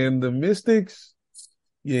one, and the Mystics,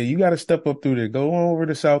 yeah, you got to step up through there. Go on over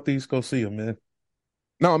to Southeast, go see them, man.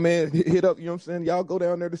 No, man, hit up. You know what I'm saying? Y'all go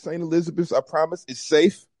down there to St. Elizabeth's. I promise, it's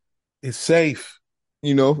safe. It's safe.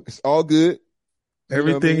 You know, it's all good. You know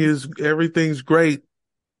what I mean? Everything's great.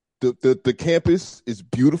 The campus is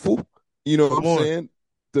beautiful. You know what Come I'm on, saying?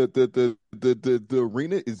 The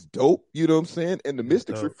arena is dope. You know what I'm saying? And the it's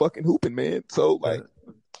Mystics are dope. fucking hooping, man. So like,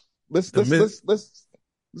 The let's the let's myth, let's let's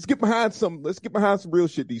let's get behind some. Let's get behind some real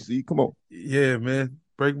shit, DC. Come on. yeah, man.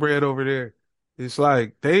 Break bread over there. It's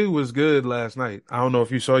like they was good last night. I don't know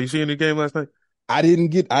if you see any game last night. I didn't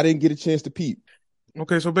get a chance to peep.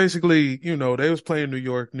 Okay, so basically, they was playing New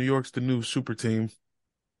York. New York's the new super team,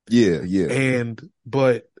 Yeah, yeah,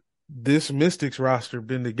 but this Mystics roster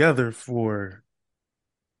been together for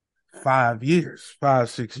 5 years, 5,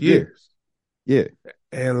 6 yeah, years. yeah.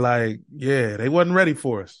 And like, yeah, they wasn't ready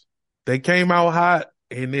for us. They came out hot,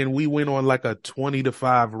 and then we went on like a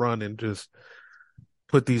 20-5 run and just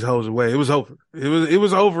put these hoes away. It was over. It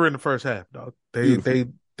was over in the first half, dog. They Beautiful. they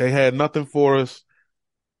they had nothing for us.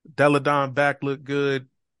 Deladon back looked good.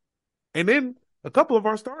 And then a couple of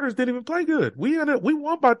our starters didn't even play good. We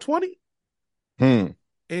won by 20, Hmm.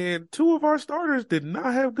 and two of our starters did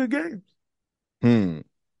not have good games. Hmm.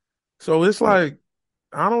 So it's Yeah, like,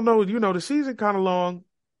 I don't know, the season kind of long.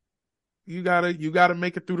 You gotta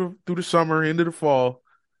make it through the summer, into the fall.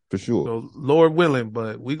 for sure. So Lord willing,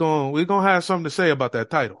 but we gonna have something to say about that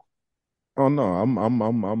title. Oh no,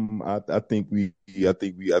 I think I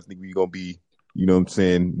think we gonna be, you know what I'm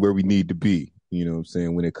saying, where we need to be, you know what I'm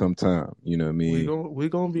saying, when it come time. You know what I We mean? gon' we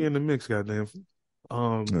gonna be in the mix, goddamn.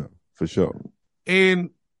 Um Yeah, for sure. and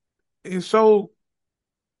and so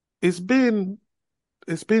it's been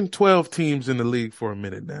it's been 12 teams in the league for a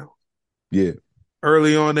minute now. Yeah,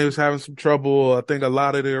 Early on, they was having some trouble. I think a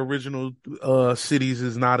lot of the original cities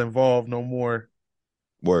is not involved no more.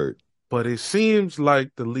 word. But it seems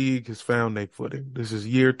like the league has found their footing. This is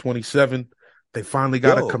year 27. They finally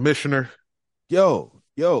got a Yo, commissioner.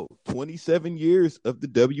 yo, 27 years of the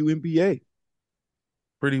WNBA.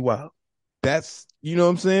 Pretty wild. That's, you know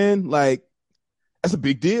what I'm saying? Like, that's a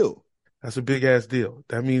big deal. That's a big ass deal.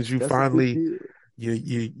 That means you That's a big finally deal.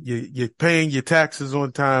 you're paying your taxes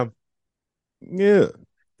on time. Yeah,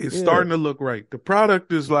 It's yeah, starting to look right. The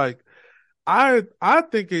product is like, I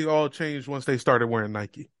think it all changed once they started wearing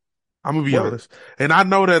Nike. I'm gonna be word. honest. And I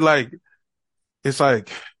know that like it's like,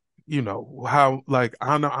 how like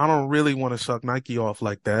I don't really want to suck Nike off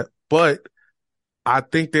like that, but I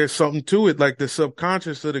think there's something to it. Like the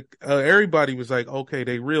subconscious of everybody was like, okay,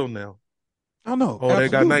 they real now. I know, Oh, they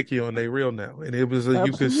got absolutely. Nike on, they real now. And it was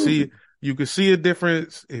Absolutely. you could see a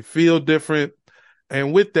difference. It feel different.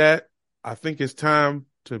 And with that, I think it's time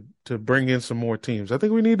to bring in some more teams. I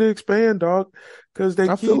think we need to expand, dog, because they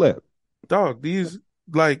I feel keep, that. dog, these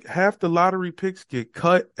like half the lottery picks get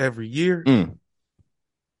cut every year.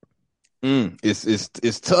 Mm.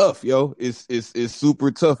 It's tough, yo. It's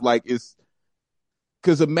super tough. Like it's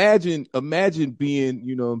because imagine being,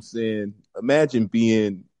 you know what I'm saying? Imagine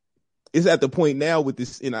being it's at the point now with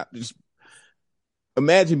this, and I just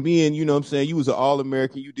imagine being, you know what I'm saying, you was an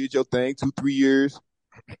all-American, you did your thing 2, 3 years,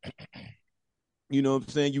 you know what I'm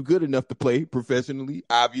saying? You good enough to play professionally,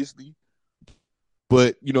 obviously.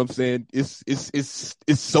 But you know what I'm saying, it's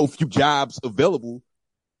so few jobs available,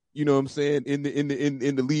 you know what I'm saying, in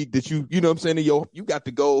the league that you know what I'm saying, you got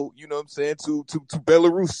to go, you know what I'm saying, to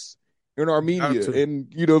Belarus and Got Armenia to. and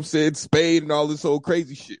you know what I'm saying, Spain and all this whole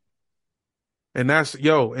crazy shit. And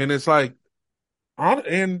and it's like,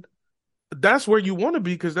 and that's where you want to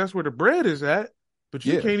be because that's where the bread is at. But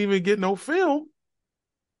you Yeah, can't even get no film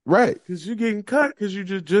right. because you're getting cut because you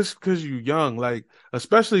just because you're young. Like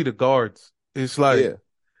especially the guards. It's like Yeah.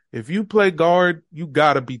 if you play guard, you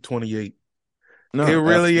gotta be 28. It No,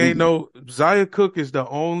 really ain't absolutely. no. Zaya Cook is the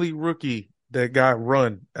only rookie that got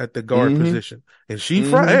run at the guard Mm-hmm. position, and she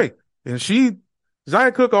Mm-hmm. hey, and she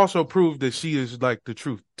Zaya Cook also proved that she is like the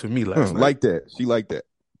truth to me last night. Like that. She like that.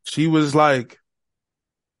 She was like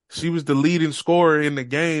she was the leading scorer in the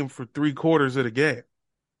game for 3 quarters of the game.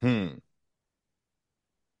 Hmm.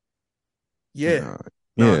 Yeah. Nah.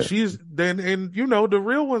 No, Yeah. she's then, and the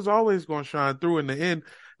real one's always going to shine through in the end.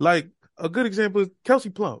 Like a good example is Kelsey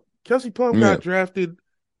Plum. Kelsey Plum Yeah. got drafted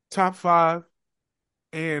top 5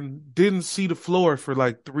 and didn't see the floor for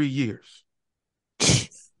like 3 years,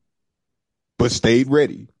 But stayed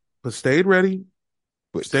ready. but stayed ready,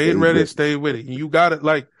 But stayed ready. stayed with it. And you got it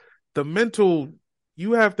like the mental,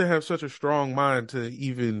 you have to have such a strong mind to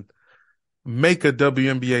even make a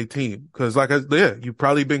WNBA team. Cause yeah, you've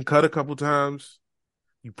probably been cut a couple times.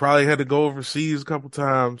 You probably had to go overseas a couple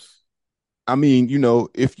times, I mean, you know,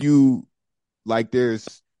 if you like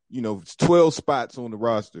there's, you know, 12 spots on the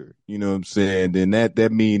roster, you know what I'm saying, then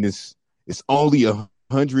that means it's only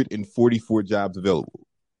 144 jobs available.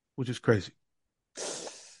 which is crazy.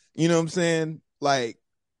 You know what I'm saying? Like,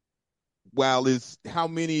 while it's how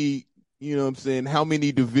many, you know what I'm saying, how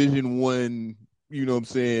many Division 1, you know what I'm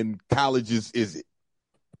saying, colleges is it?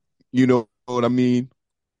 You know what I mean?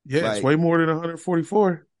 Yeah, it's Like, way more than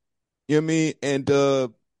 144. you know what I mean? And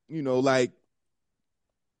you know, like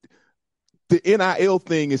the NIL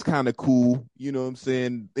thing is kind of cool, you know what I'm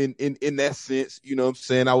saying? In that sense, you know what I'm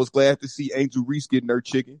saying? I was glad to see Angel Reese getting her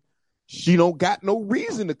chicken. She don't got no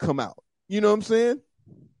reason to come out. You know what I'm saying?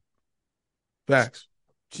 Facts.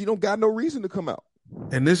 She don't got no reason to come out.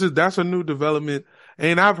 And that's a new development.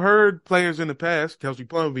 And I've heard players in the past, Kelsey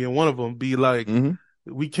Plum being one of them, be like, Mm-hmm.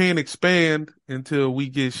 we can't expand until we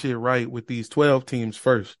get shit right with these 12 teams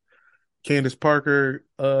first. Candace Parker,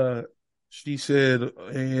 she said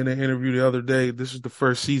in an interview the other day, this is the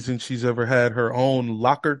first season she's ever had her own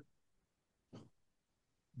locker.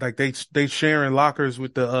 Like they sharing lockers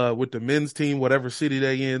with the men's team, whatever city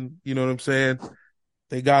they in. You know what I'm saying?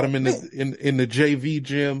 They got Oh them in man. the JV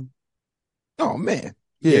gym. Oh man.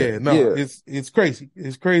 Yeah, Yeah, no, yeah. it's crazy.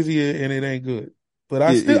 It's crazy and it ain't good. But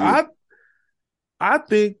I still It I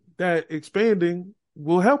think that expanding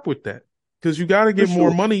will help with that because you got to for get more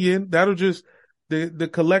sure. money in. That'll just the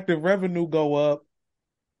collective revenue go up,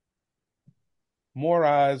 more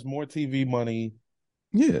eyes, more TV money.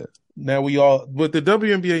 Yeah. Now we all, what the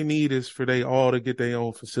WNBA need is for they all to get their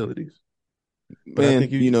own facilities. But I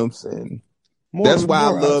think Man, you you know what I'm saying? more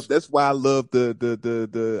more eyes. That's why I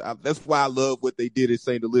love that's why I love what they did at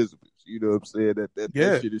St. Elizabeth's. You know what I'm saying? That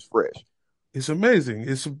Yeah, shit is fresh. it's amazing.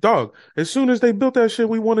 It's dog. As soon as they built that shit,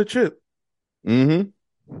 we won a chip. Mm-hmm.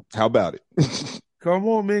 How about it? Come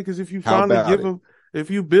on, man. Because if you How finally about give it? them, if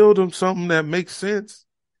you build them something that makes sense,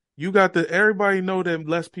 you got the everybody know that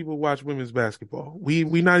less people watch women's basketball. We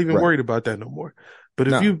not even Right. worried about that no more. But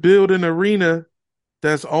if Nah. you build an arena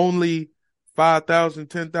that's only 5,000,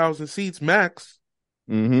 10,000 seats max,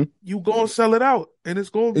 Mm-hmm. you gonna sell it out, and it's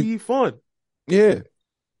gonna It, be fun. yeah.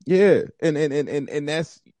 Yeah. And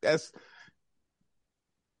that's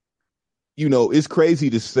it's crazy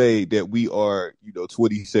to say that we are,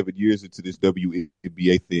 27 years into this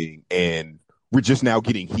WNBA thing and we're just now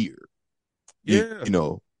getting here. You, Yeah, you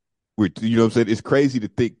know, what I'm saying? It's crazy to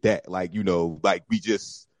think that, like, like we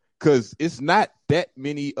just, cause it's not that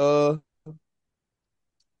many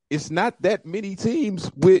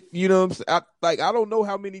teams with, what I'm saying? I don't know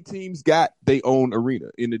how many teams got their own arena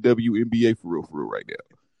in the WNBA for real right now.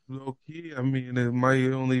 low key. I mean, it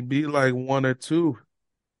might only be like one or two.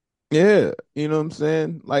 Yeah. You know what I'm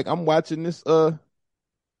saying? Like I'm watching this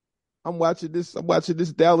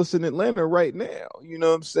Dallas and Atlanta right now. You know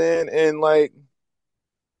what I'm saying? And like,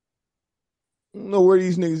 I don't know where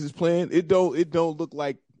these niggas is playing. It don't look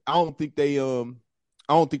like I don't think they on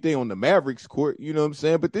the Mavericks court, you know what I'm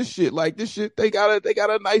saying? But this shit, they got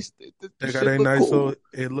a nice They this got shit a look nice cool. little.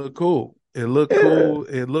 It look cool. It look Yeah. cool.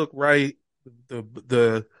 It look right. The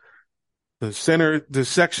the the center, the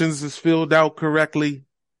sections is filled out correctly.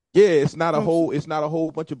 Yeah, You know what I'm saying? it's not a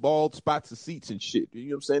whole bunch of bald spots of seats and shit. You know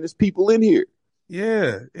what I'm saying? There's people in here.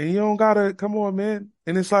 Yeah, and you don't gotta come on, man.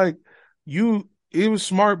 And it's like it was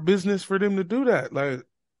smart business for them to do that.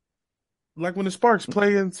 Like when the Sparks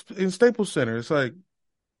play in Staples Center, it's like,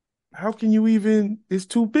 how can you even? It's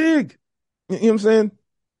too big. You know what I'm saying?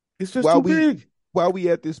 It's just While too we big. while we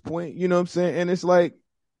at this point, you know what I'm saying? And it's like,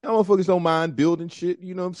 motherfuckers don't mind building shit,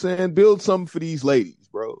 you know what I'm saying? Build something for these ladies,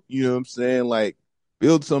 bro. You know what I'm saying? Like,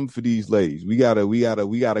 build something for these ladies. We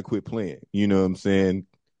gotta quit playing. You know what I'm saying?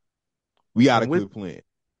 We gotta And with quit playing.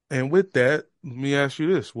 and with that, let me ask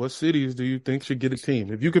you this: what cities do you think should get a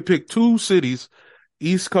team? If you could pick two cities,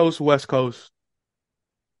 East Coast, West Coast,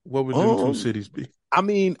 what would them two Um, cities be? I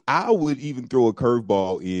mean, I would even throw a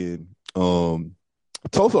curveball in.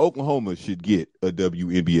 Tulsa, Oklahoma should get a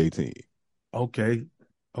WNBA team. Okay,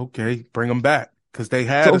 okay, bring them back because they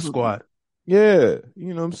had a Tulsa, squad. yeah,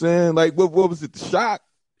 you know what I'm saying? Like, what was it? The Shock?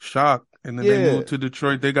 Shock, and then they Yeah, moved to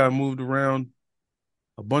Detroit. They got moved around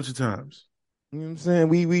a bunch of times. you know what I'm saying?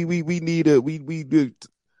 We need a we do.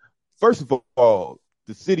 First of all,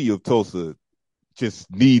 the city of Tulsa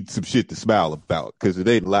just needs some shit to smile about because it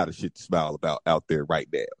ain't a lot of shit to smile about out there right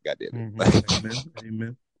now. God damn it. Amen.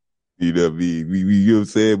 Amen. You know what I mean? You know what I'm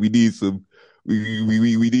saying? We need some we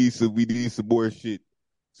need some more shit,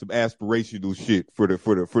 some aspirational shit for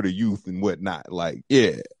the youth and whatnot. Like,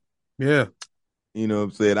 yeah, Yeah. you know what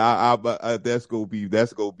I'm saying? I that's gonna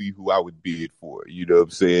be who I would bid for. You know what I'm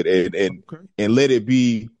saying? Okay. And let it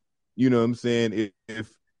be. You know what I'm saying?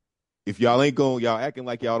 If y'all ain't going, y'all acting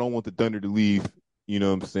like y'all don't want the Thunder to leave. You know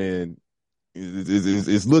what I'm saying?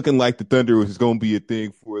 It's looking like the Thunder is going to be a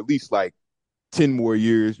thing for at least like 10 more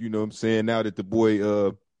years. You know what I'm saying? Now that the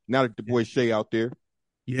boy Shea out there,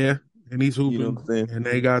 Yeah. And he's you know what hooping, I'm saying? and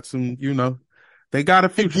they got some. They got a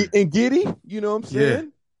future. And Giddy, you know what I'm Yeah.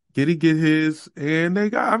 saying? Giddy get his, and they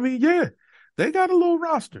got. I mean, yeah, they got a little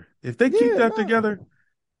roster. If they keep Yeah, that nah. together,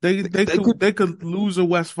 they they They could could. they could lose a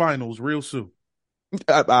West Finals real soon.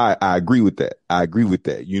 I agree with that. I agree with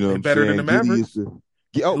that. You know what They I'm better than the saying? Giddy is Mavericks. the.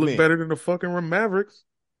 They Oh look man, better than the fucking Mavericks.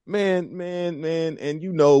 man, and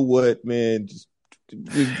you know what, man? Just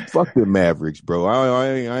fuck the Mavericks, bro. I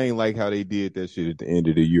ain't like how they did that shit at the end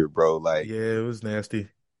of the year, bro. Like, Yeah, it was nasty.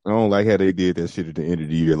 I don't like how they did that shit at the end of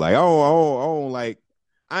the year. Like, I don't like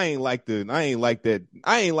I ain't like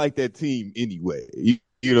that team anyway. You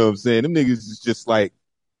know what I'm saying? Them niggas is just like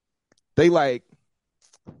they like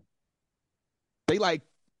they like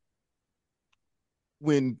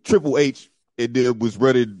when Triple H and then was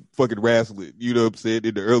running fucking wrestling, you know what I'm saying,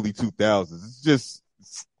 in the early 2000s. It's just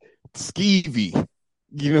skeevy.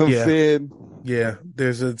 You know what I'm Yeah, saying? yeah.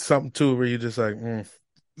 There's something too where you're just like,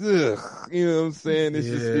 Ugh, you know what I'm saying? It's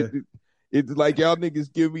just yeah, it's like y'all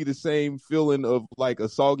niggas give me the same feeling of like a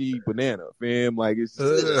soggy banana, fam. Like it's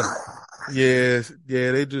just, uh, yeah,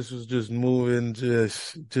 yeah. They just was just moving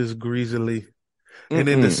just greasily, and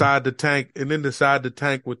then mm-mm. decide to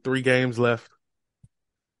tank with 3 games left.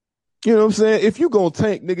 You know what I'm saying? If you gonna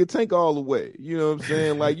tank, nigga, tank all the way. You know what I'm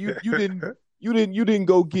saying? Like you didn't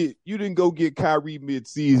go get Kyrie mid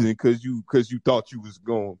season because you thought you was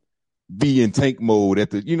gonna be in tank mode at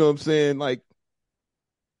the, you know what I'm saying? Like,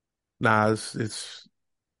 Nah, it's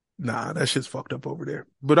nah, that shit's fucked up over there.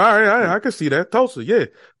 But all right, I can see that. Tulsa, yeah.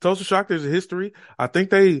 Tulsa Shock, there's a history. I think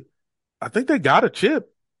they got a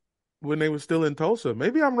chip when they were still in Tulsa.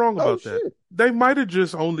 Maybe I'm wrong oh about that. shit. They might have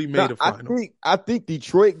just only Now made a final. I think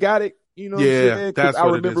Detroit got it, you know what I'm Yeah, saying? Because that's I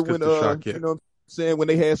what it is, remember because when the Shock, you yeah. know what I'm saying, when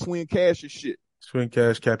they had Swing Cash and shit. Swing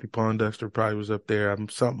Cash, Cappy Pondexter probably was up there.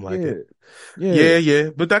 Something like it. Yeah, yeah, Yeah, yeah.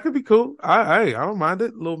 But that could be cool. I don't mind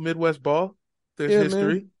it. A little Midwest ball. There's yeah, man.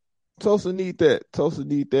 history. Tulsa need that. Tulsa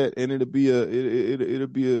need that, and it'll be a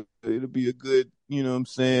good. You know what I'm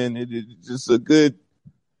saying? It's just a good.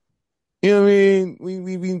 You know what I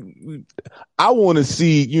mean? I want to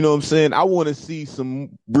see. You know what I'm saying? I want to see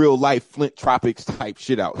some real life Flint Tropics type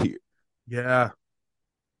shit out here. Yeah,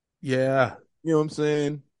 yeah. You know what I'm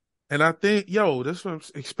saying? And I think, yo, this one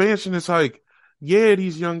expansion is like, yeah,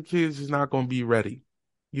 these young kids is not gonna be ready.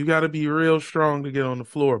 You got to be real strong to get on the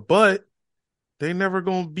floor, but they never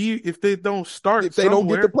gonna be if they don't start If they don't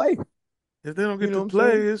get to somewhere. play, If they don't you get know to what I'm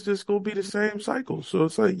play, saying? it's just gonna be the same cycle. So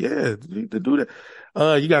it's like, yeah, you need to do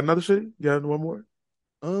that. You got another city? You got one more?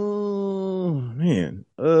 Oh man.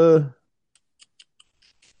 I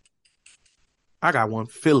got one.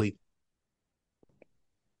 Philly,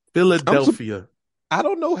 I'm. Philadelphia, I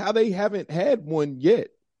don't know how they haven't had one yet.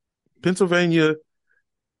 Pennsylvania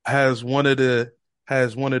has one of the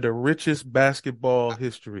richest basketball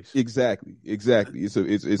histories. Exactly. Exactly. It's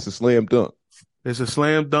a slam dunk. It's a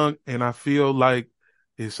slam dunk, and I feel like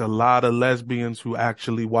it's a lot of lesbians who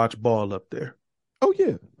actually watch ball up there. Oh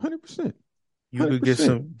yeah, 100%. You could get 100%.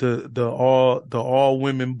 some the all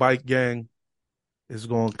women bike gang is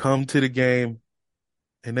gonna come to the game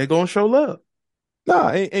and they're gonna show love. Nah,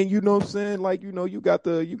 and you know what I'm saying? Like, you know, you got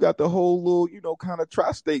the whole little, you know, kind of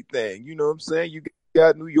tri-state thing. You know what I'm saying? You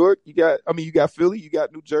got New York, you got Philly, you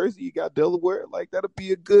got New Jersey, you got Delaware. Like that'll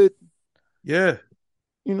be a good, Yeah,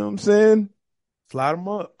 you know what I'm saying? slide them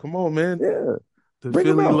up. Come on, man. Yeah. The Bring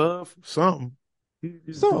them Philly out. love, something. You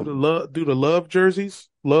just Something. do the love jerseys,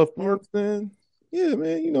 love You know park, what I'm saying? Yeah,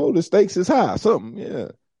 man, you know, the stakes is high. Something. Yeah.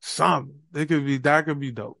 something. That could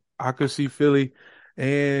be dope. I could see Philly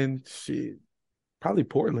and shit, probably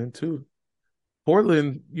Portland too.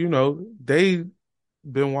 Portland, they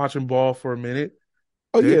been watching ball for a minute.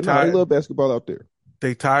 Oh They're yeah, no, they tired. love basketball out there.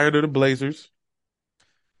 They tired of the Blazers.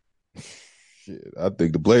 Shit, I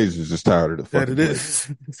think the Blazers just tired of the That fucking it Blazers. is.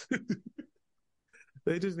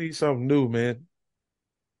 They just need something new, man.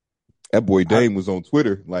 That boy I, Dame was on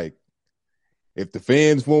Twitter like, if the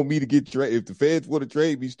fans want me to get trade, if the fans want to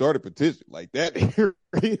trade me, start a petition like that.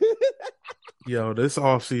 yo, this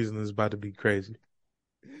off season is about to be crazy.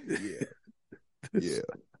 Yeah, yeah.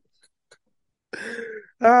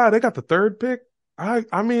 They got the third pick.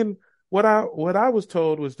 I mean, what I was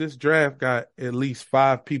told was this draft got at least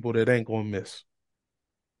 5 people that ain't gonna miss.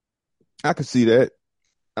 I could see that.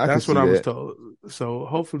 I could That's what see I was that. told. So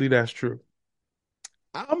hopefully that's true.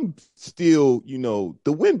 I'm still, you know,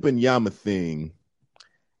 the Wembanyama thing.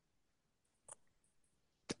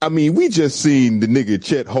 I mean, we just seen the nigga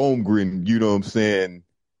Chet Holmgren, you know what I'm saying,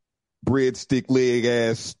 breadstick leg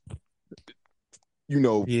ass, you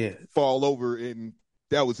know, Yeah, fall over, and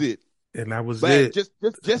that was it. and that was But it.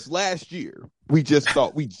 just last year, we just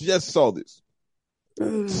saw this.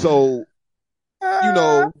 So, you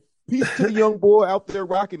know, peace to the young boy out there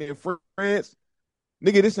rocking in France.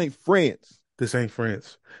 Nigga, this ain't France. This ain't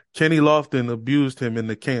France. Kenny Lofton abused him in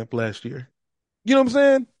the camp last year. You know what I'm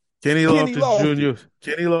saying? Kenny Kenny Lofton Lofton. Jr.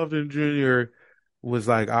 Kenny Lofton Jr. was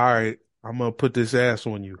like, "All right, I'm gonna put this ass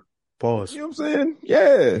on you." You Pause. know what I'm saying?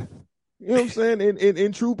 Yeah. You know what I'm saying?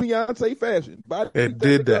 In true Beyonce fashion. Body And that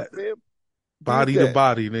did nigga up, that man. Did body to that.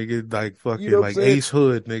 body, nigga, like You know fucking what I'm like saying? Ace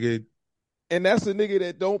Hood, nigga. And that's a nigga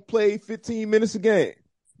that don't play 15 minutes a game.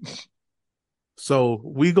 So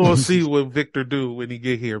we gonna see what Victor do when he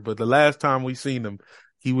get here. But the last time we seen him,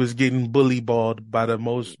 he was getting bully balled by the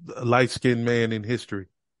most light skinned man in history.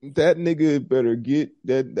 That nigga better get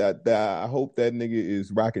that. I hope that nigga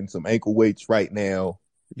is rocking some ankle weights right now.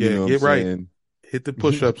 You Yeah, know what I'm get right. saying? Hit the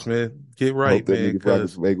push ups, man. Get I hope right, that man. nigga's rocking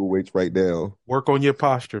Cause some ankle weights right now. work on your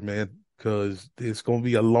posture, man. Cause it's gonna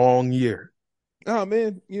be a long year. Oh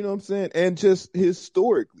man, you know what I'm saying? And just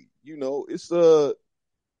historically, it's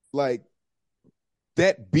like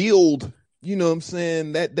that build, you know what I'm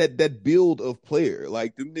saying? That build of player.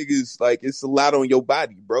 Like them niggas, like it's a lot on your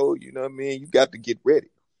body, bro. You know what I mean? You got to get ready.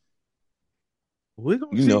 We're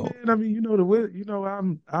gonna You see, know. man. I mean,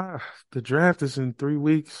 the draft is in 3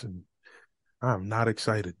 weeks, and I'm not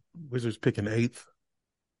excited. Wizards picking eighth.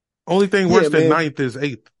 Only thing Yeah, worse than man. ninth is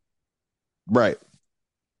eighth. Right.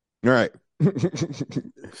 Right. Shit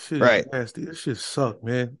is Right. nasty. This shit suck,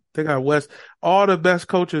 man. They got West. All the best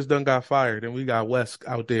coaches done got fired, and we got West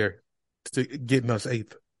out there getting us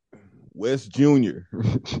eighth. West Junior.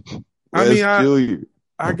 I mean, West Junior.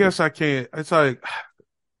 I guess I can't. It's like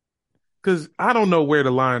because I don't know where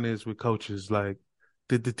the line is with coaches. Like,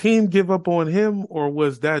 did the team give up on him, or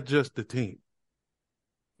was that just the team?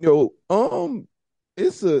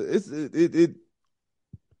 It's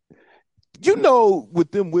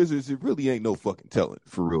with them Wizards, it really ain't no fucking telling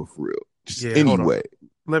for real, for real. Just Yeah, hold on. anyway,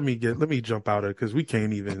 Let me jump out of it because we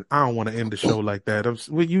can't even. I don't want to end the show like that. I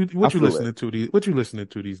What you feel that. listening to what you listening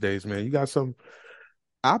to these days, man? You got some.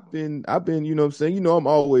 I've been, you know what I'm saying? I'm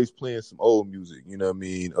always playing some old music, you know what I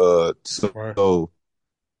mean? Right. So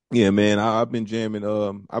yeah, man, I've been jamming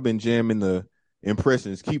the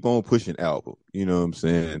Impressions Keep On Pushing album, you know what I'm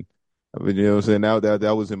saying? You know what I'm saying? Now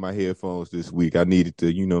that was in my headphones this week. I needed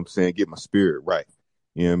to, you know what I'm saying, get my spirit right.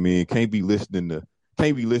 You know what I mean? Can't be listening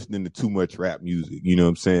to too much rap music, you know what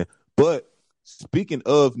I'm saying? But speaking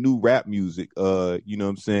of new rap music, you know what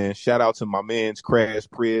I'm saying, shout out to my man's Crash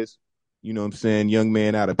Prez, you know what I'm saying, young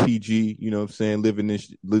man out of PG, you know what I'm saying, living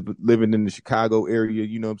in the Chicago area,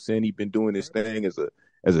 you know what I'm saying? He been doing his thing as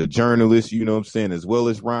a journalist, you know what I'm saying, as well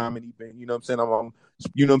as rhyming. He been, you know what I'm saying, I'm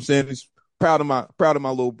you know what I'm saying, just proud of my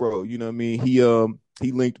little bro, you know what I mean?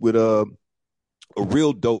 He linked with a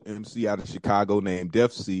real dope MC out of Chicago named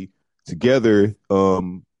Def C. Together,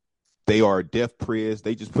 they are Def Prez.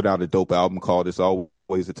 They just put out a dope album called It's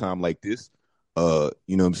Always a Time Like This. You know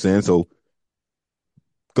what I'm saying? So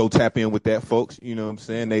go tap in with that, folks. You know what I'm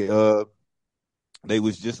saying? They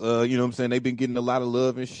was just you know what I'm saying, they've been getting a lot of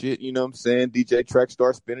love and shit, you know what I'm saying? DJ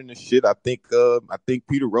Trackstar spinning the shit. I think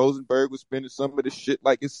Peter Rosenberg was spinning some of the shit,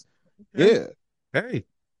 like it's Okay. yeah. Hey,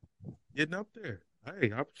 getting up there.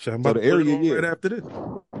 Hey, I'm So about to the put it area, on yeah. right after this.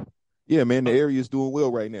 Yeah, man, the area is doing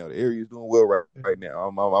well right now. The area is doing well right now.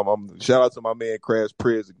 I'm shout out to my man Crash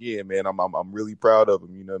Prez again, man. I'm really proud of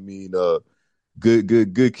him. You know what I mean? Good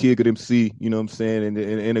kid, good MC. You know what I'm saying?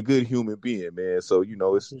 And a good human being, man. So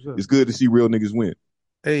it's What's up? it's good to see real niggas win.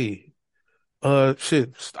 Hey,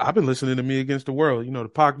 shit. I've been listening to Me Against the World. You know, the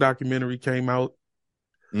Pac documentary came out.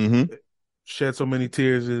 Mm-hmm. Shed So Many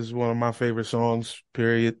Tears is one of my favorite songs,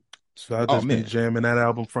 period. So I've Oh just been man, jamming that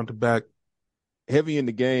album front to back. Heavy in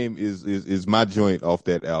the Game is my joint off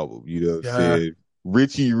that album. You know what I'm Yeah. saying?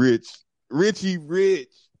 Richie Rich, Richie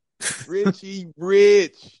Rich, Richie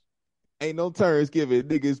Rich. Ain't no turns given.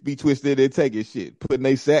 Niggas be twisted and taking shit, putting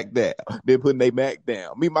they sack down, then putting they Mac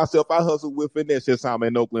down. Me, myself, I hustle with finesse since I'm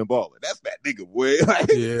in Oakland balling. That's that nigga, boy.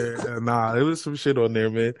 Yeah, nah, it was some shit on there,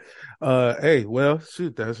 man. Hey, well,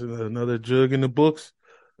 shoot, that's another jug in the books.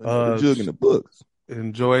 Another Uh, jug in the books.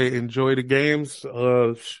 enjoy the games.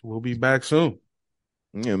 We'll be back soon.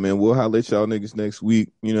 Yeah, man. We'll holler at y'all niggas next week.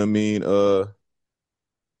 You know what I mean?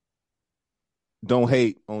 Don't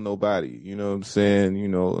hate on nobody. You know what I'm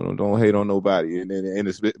saying? Don't hate on nobody. And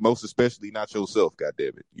it's most especially not yourself,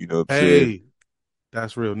 goddamn it. You know what I'm saying? Hey,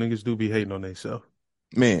 that's real. Niggas do be hating on themselves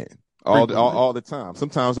Man, frequently. all the time.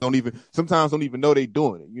 Sometimes don't even know they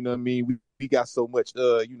doing it. You know what I mean? We got so much you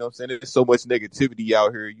know what I'm saying, there's so much negativity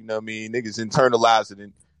out here, you know what I mean? Niggas internalize it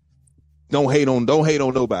and don't hate on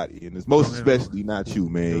nobody. And it's most Don't hate on nobody. especially not you,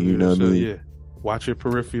 man. You Yeah, know what I so mean? yeah, watch your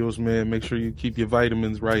peripherals, man. Make sure you keep your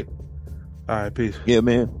vitamins right. All right, peace. Yeah,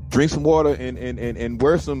 man. Drink some water and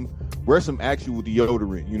wear some actual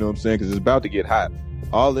deodorant, you know what I'm saying? Cause it's about to get hot.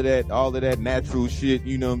 All of that natural shit,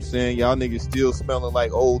 you know what I'm saying? Y'all niggas still smelling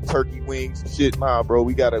like old turkey wings and shit. Nah, bro,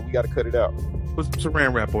 we gotta cut it out. Put some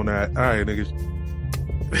saran wrap on that. All right, niggas.